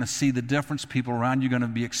around you are going to see the difference. People around you are going to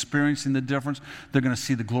be experiencing the difference. They're going to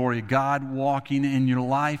see the glory of God walking in your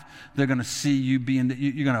life. They're going to see you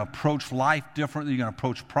you're going to approach life differently. You're going to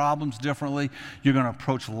approach problems differently. You're going to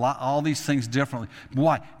approach all these things differently.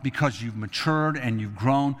 Why? Because you've matured and you've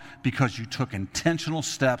grown, because you took intentional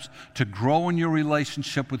steps to grow in your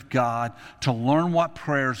relationship with God, to learn what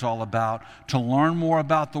prayer is all about, to learn more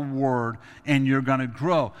about the Word, and you're going to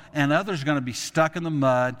grow. And others are going to be stuck in the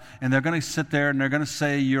mud, and they're going to sit there and they're going to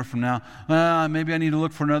say a year from now, maybe I need to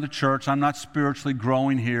look for another church. I'm not spiritually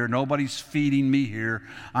growing here. Nobody's feeding me here.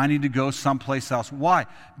 I need to go someplace else. Why?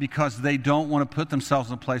 Because they don't want to put themselves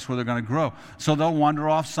in a place where they're going to grow. So they'll wander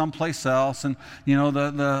off someplace else, and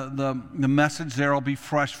the message there will be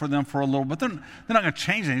fresh for them for a little bit. They're not going to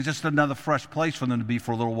change anything. It's just another fresh place for them to be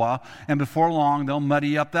for a little while. And before long, they'll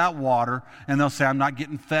muddy up that water, and they'll say, I'm not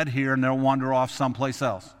getting fed here, and they'll wander off someplace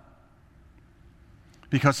else.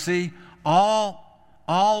 Because see,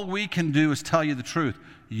 all we can do is tell you the truth.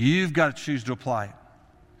 You've got to choose to apply it.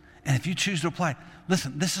 And if you choose to apply it,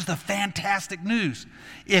 listen, this is the fantastic news.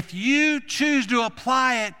 If you choose to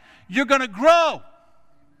apply it, you're going to grow.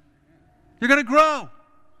 You're going to grow.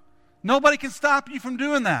 Nobody can stop you from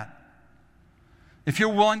doing that. If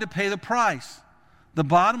you're willing to pay the price. The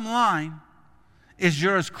bottom line is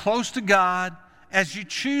you're as close to God as you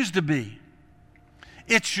choose to be.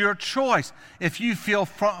 It's your choice. If you feel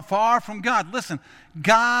far from God, listen,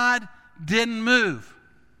 God didn't move.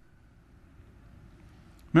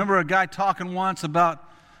 Remember a guy talking once about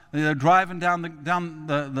driving down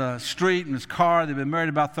the street in his car. They've been married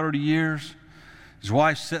about 30 years. His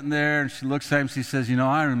wife's sitting there, and she looks at him and she says,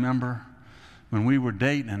 I remember when we were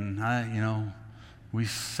dating, and we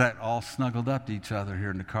sat all snuggled up to each other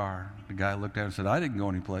here in the car. The guy looked at her and said, I didn't go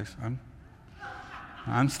anyplace.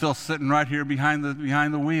 I'm still sitting right here behind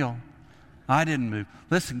the wheel. I didn't move.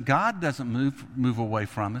 Listen, God doesn't move away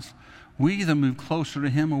from us. We either move closer to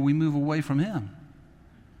Him or we move away from Him.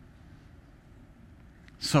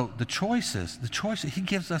 So the choice, He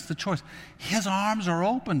gives us the choice. His arms are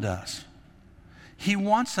open to us. He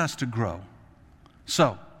wants us to grow.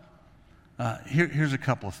 So here's a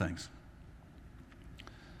couple of things.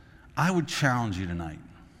 I would challenge you tonight.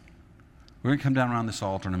 We're going to come down around this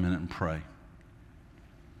altar in a minute and pray.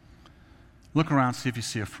 Look around, see if you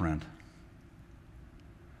see a friend.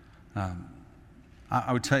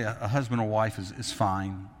 I would tell you, a husband or wife is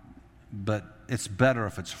fine, but it's better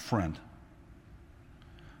if it's a friend.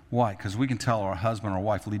 Why? Because we can tell our husband or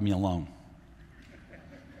wife, leave me alone.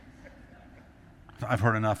 I've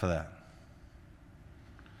heard enough of that.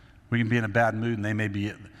 We can be in a bad mood, and they may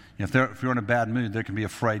be, if you're in a bad mood, they can be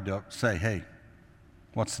afraid to say, hey,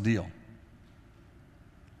 what's the deal?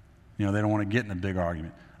 They don't want to get in a big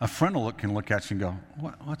argument. A friend can look at you and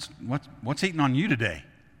go, what's eating on you today?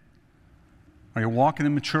 Are you walking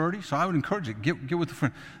in maturity? So I would encourage you, get with a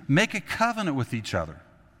friend. Make a covenant with each other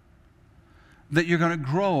that you're going to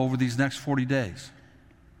grow over these next 40 days.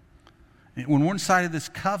 And when we're inside of this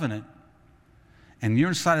covenant, and you're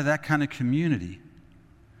inside of that kind of community,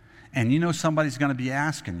 and somebody's going to be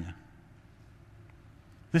asking you,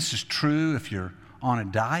 this is true if you're on a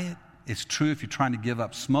diet. It's true if you're trying to give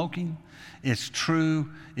up smoking. It's true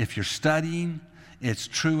if you're studying. It's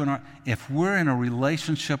true if we're in a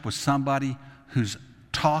relationship with somebody who's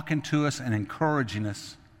talking to us and encouraging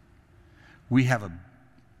us, we have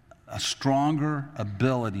a stronger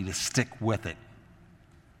ability to stick with it.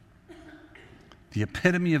 The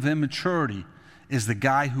epitome of immaturity is the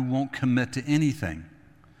guy who won't commit to anything.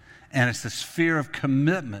 And it's this fear of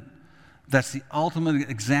commitment that's the ultimate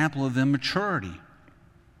example of immaturity.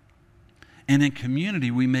 And in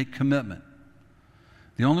community, we make commitment.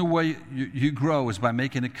 The only way you grow is by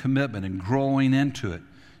making a commitment and growing into it.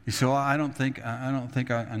 You say, well, I don't think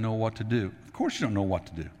I know what to do. Of course you don't know what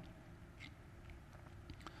to do.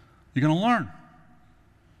 You're going to learn.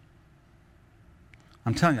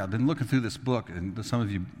 I'm telling you, I've been looking through this book, and some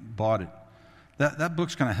of you bought it. That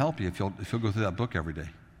book's going to help you if you'll go through that book every day.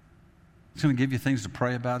 It's going to give you things to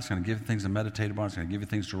pray about. It's going to give you things to meditate about. It's going to give you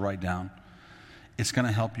things to write down. It's going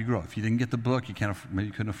to help you grow. If you didn't get the book, maybe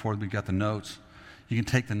you couldn't afford it, but you got the notes. You can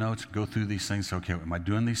take the notes, go through these things. Say, okay, am I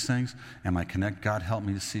doing these things? Am I connected? God, help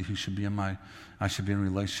me to see who should be I should be in a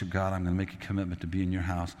relationship. God, I'm going to make a commitment to be in your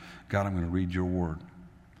house. God, I'm going to read your word.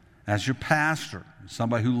 As your pastor,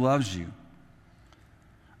 somebody who loves you,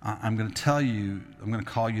 I'm going to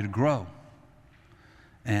call you to grow.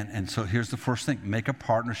 And so here's the first thing. Make a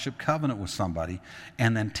partnership covenant with somebody,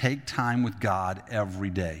 and then take time with God every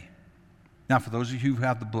day. Now, for those of you who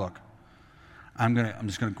have the book, I'm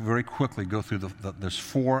just going to very quickly go through there's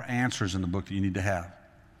 4 answers in the book that you need to have.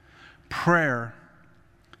 Prayer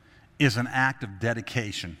is an act of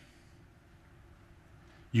dedication.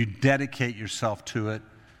 You dedicate yourself to it.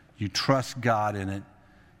 You trust God in it.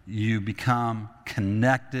 You become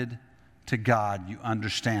connected to God. You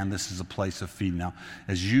understand this is a place of feeding. Now,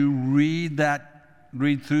 as you read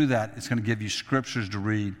through that, it's going to give you scriptures to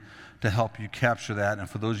read to help you capture that. And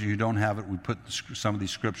for those of you who don't have it, we put some of these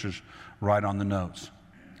scriptures right on the notes.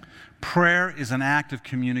 Prayer is an act of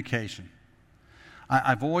communication.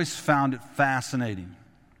 I've always found it fascinating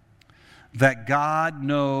that God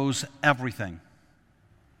knows everything,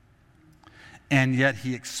 and yet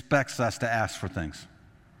He expects us to ask for things.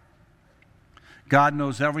 God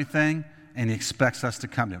knows everything, and He expects us to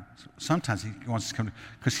come to Him. Sometimes He wants us to come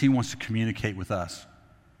because He wants to communicate with us.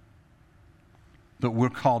 But we're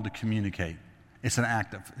called to communicate. It's an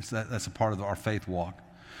act that's a part of our faith walk.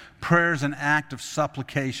 Prayer is an act of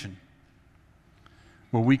supplication,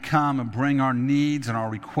 where we come and bring our needs and our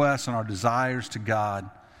requests and our desires to God.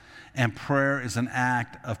 And prayer is an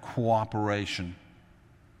act of cooperation.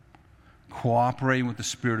 Cooperating with the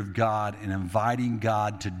Spirit of God and inviting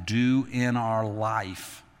God to do in our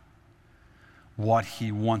life what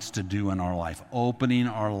He wants to do in our life, opening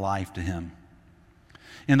our life to Him.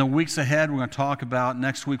 In the weeks ahead,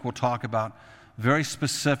 next week we'll talk about, very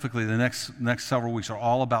specifically, the next several weeks are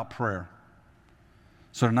all about prayer.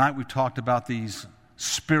 So tonight we've talked about these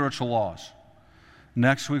spiritual laws.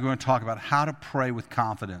 Next week we're going to talk about how to pray with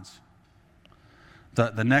confidence.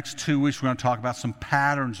 The next 2 weeks we're going to talk about some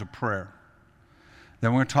patterns of prayer.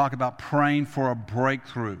 Then we're going to talk about praying for a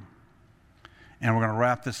breakthrough. And we're going to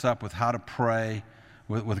wrap this up with how to pray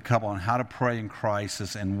with a couple on how to pray in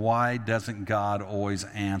crisis and why doesn't God always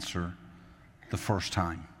answer the first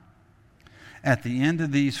time. At the end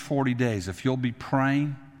of these 40 days, if you'll be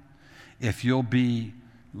praying, if you'll be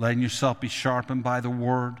letting yourself be sharpened by the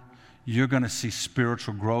Word, you're going to see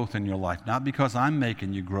spiritual growth in your life. Not because I'm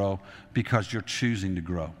making you grow, because you're choosing to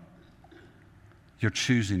grow. You're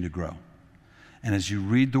choosing to grow. And as you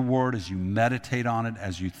read the Word, as you meditate on it,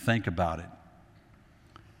 as you think about it,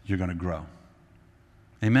 you're going to grow.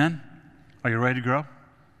 Amen? Are you ready to grow?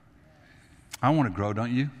 I want to grow,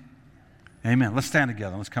 don't you? Amen. Let's stand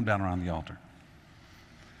together. Let's come down around the altar.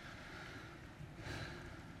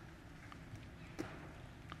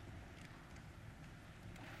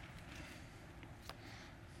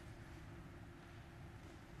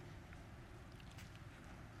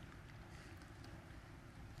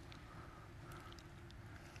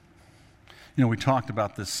 You know, we talked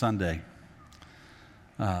about this Sunday,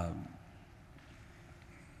 and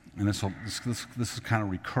this kind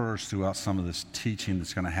of recurs throughout some of this teaching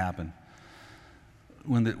that's going to happen.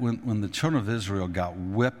 When the children of Israel got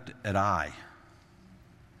whipped at Ai,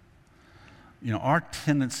 you know, our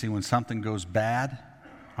tendency when something goes bad,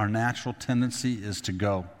 our natural tendency is to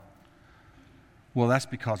go, well, that's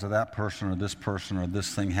because of that person or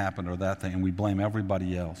this thing happened or that thing, and we blame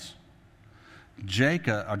everybody else.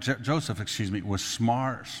 Joseph, was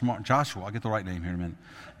smart. Joshua, I'll get the right name here in a minute.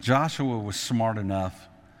 Joshua was smart enough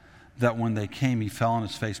that when they came, he fell on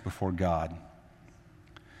his face before God.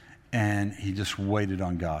 And he just waited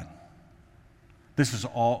on God. This is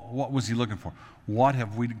all, what was he looking for? What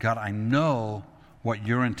have we, God, I know what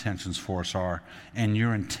your intentions for us are, and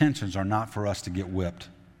your intentions are not for us to get whipped.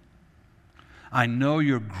 I know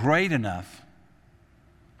you're great enough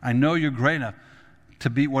I know you're great enough to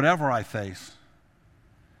beat whatever I face.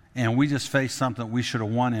 And we just faced something we should have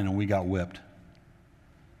won in, and we got whipped.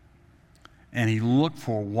 And he looked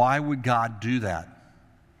for, why would God do that?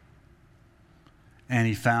 And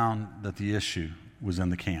he found that the issue was in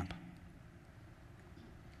the camp.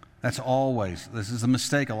 This is a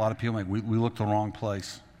mistake a lot of people make. We look the wrong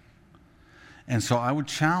place. And so I would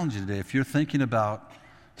challenge you today, if you're thinking about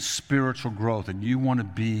spiritual growth and you want to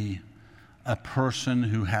be a person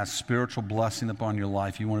who has spiritual blessing upon your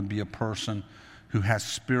life, you want to be a person who has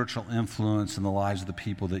spiritual influence in the lives of the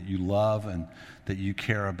people that you love and that you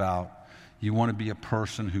care about. You want to be a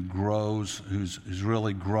person who grows, who's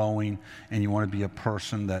really growing, and you want to be a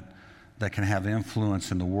person that can have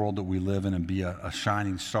influence in the world that we live in and be a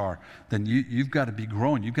shining star. Then you've got to be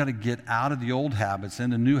growing. You've got to get out of the old habits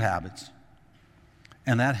into new habits.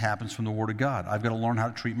 And that happens from the Word of God. I've got to learn how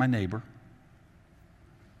to treat my neighbor,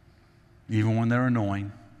 even when they're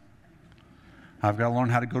annoying. I've got to learn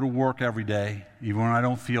how to go to work every day, even when I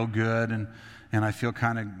don't feel good and I feel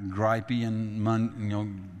kind of gripey and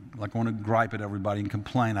like I want to gripe at everybody and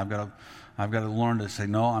complain. I've got to learn to say,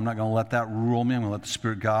 no, I'm not going to let that rule me. I'm going to let the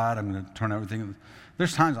Spirit God. I'm going to turn everything.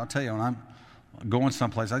 There's times, I'll tell you, when I'm going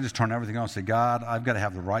someplace, I just turn everything on and say, God, I've got to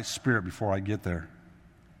have the right spirit before I get there.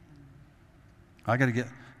 I got to get,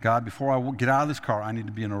 God, before I get out of this car, I need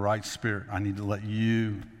to be in the right spirit. I need to let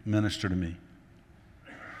you minister to me.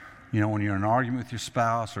 When you're in an argument with your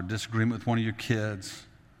spouse or disagreement with one of your kids,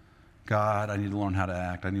 God, I need to learn how to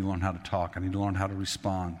act. I need to learn how to talk. I need to learn how to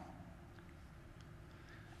respond.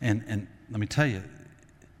 And let me tell you,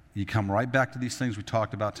 you come right back to these things we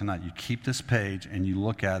talked about tonight. You keep this page and you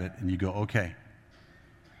look at it and you go, okay,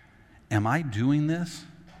 am I doing this?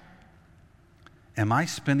 Am I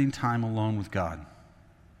spending time alone with God?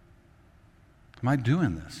 Am I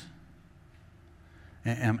doing this?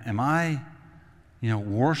 Am I,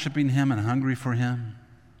 worshiping Him and hungry for Him?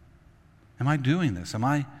 Am I doing this? Am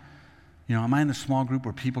I in a small group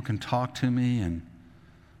where people can talk to me and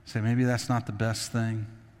say, maybe that's not the best thing?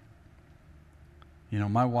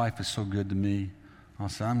 My wife is so good to me. I'll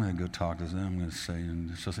say, I'm going to go talk to them. I'm going to say,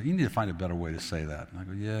 and she'll say, you need to find a better way to say that. And I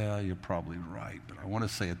go, yeah, you're probably right, but I want to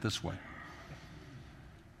say it this way.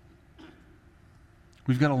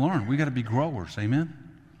 We've got to learn. We've got to be growers. Amen?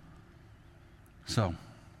 So,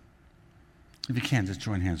 if you can, just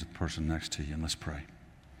join hands with the person next to you and let's pray.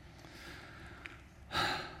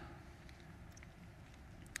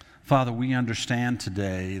 Father, we understand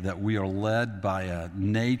today that we are led by a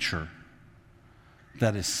nature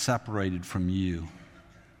that is separated from you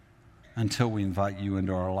until we invite you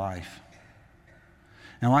into our life.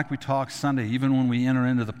 And like we talked Sunday, even when we enter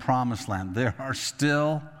into the promised land, there are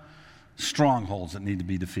still strongholds that need to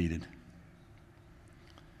be defeated.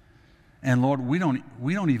 And Lord, we don't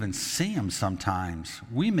even see them sometimes.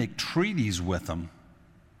 We make treaties with them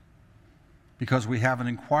because we haven't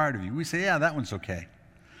inquired of you. We say, yeah, that one's okay.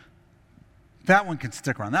 That one can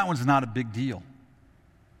stick around. That one's not a big deal.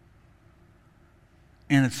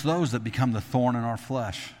 And it's those that become the thorn in our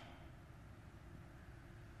flesh.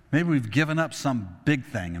 Maybe we've given up some big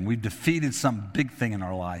thing and we've defeated some big thing in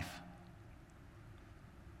our life.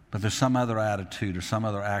 But there's some other attitude or some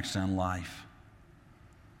other action in life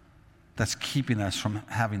that's keeping us from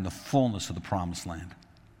having the fullness of the promised land.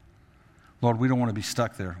 Lord, we don't want to be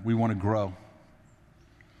stuck there. We want to grow.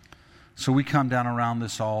 So we come down around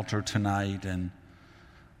this altar tonight, and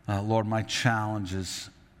Lord, my challenge is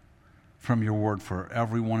from your word for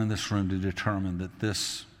everyone in this room to determine that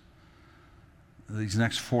these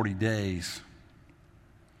next 40 days,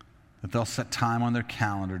 that they'll set time on their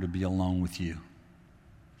calendar to be alone with you.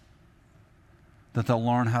 That they'll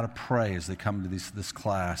learn how to pray as they come to this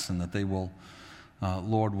class, and that they will,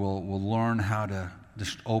 Lord, will learn how to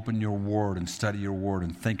just open your word and study your word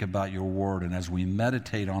and think about your word. And as we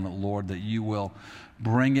meditate on it, Lord, that you will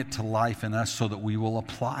bring it to life in us so that we will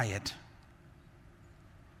apply it.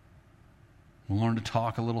 We'll learn to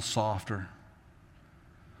talk a little softer.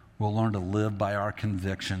 We'll learn to live by our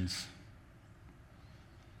convictions.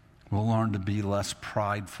 We'll learn to be less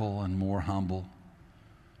prideful and more humble,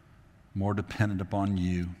 more dependent upon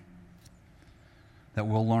you. That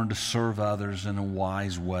we'll learn to serve others in a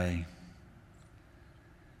wise way.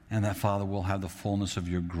 And that, Father, we'll have the fullness of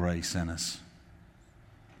your grace in us.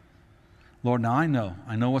 Lord, now I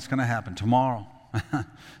know what's going to happen tomorrow.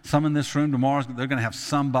 Some in this room tomorrow, they're going to have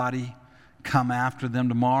somebody come after them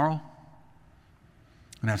tomorrow.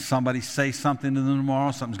 And have somebody say something to them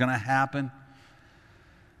tomorrow. Something's going to happen.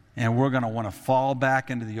 And we're going to want to fall back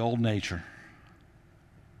into the old nature.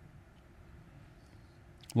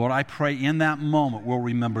 Lord, I pray in that moment we'll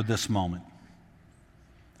remember this moment.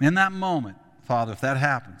 In that moment, Father, if that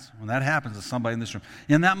happens, when that happens to somebody in this room,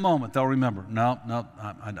 in that moment they'll remember, no,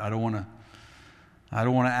 I don't want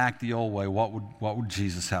to act the old way. What would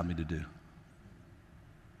Jesus have me to do?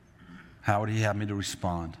 How would he have me to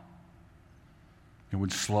respond? It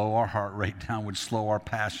would slow our heart rate down, would slow our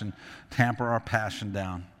passion, tamper our passion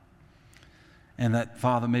down. And that,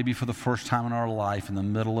 Father, maybe for the first time in our life, in the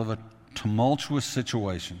middle of a tumultuous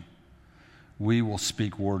situation, we will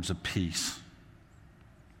speak words of peace,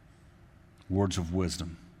 words of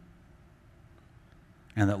wisdom.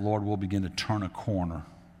 And that, Lord, we'll begin to turn a corner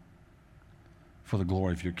for the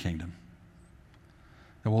glory of your kingdom.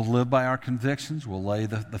 That we'll live by our convictions, we'll lay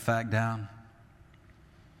the fact down.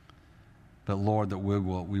 But, Lord, that we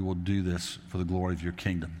will do this for the glory of your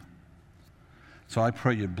kingdom. So I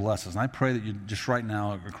pray you'd bless us. And I pray that you just right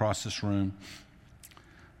now across this room,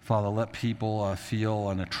 Father, let people feel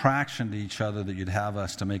an attraction to each other that you'd have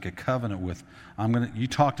us to make a covenant with. You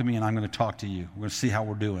talk to me and I'm going to talk to you. We're going to see how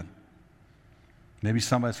we're doing. Maybe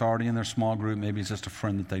somebody's already in their small group. Maybe it's just a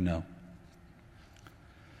friend that they know.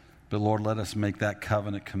 But Lord, let us make that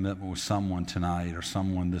covenant commitment with someone tonight or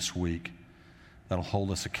someone this week that'll hold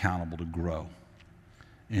us accountable to grow.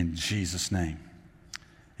 In Jesus' name.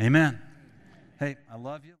 Amen. Hey, I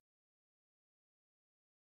love you.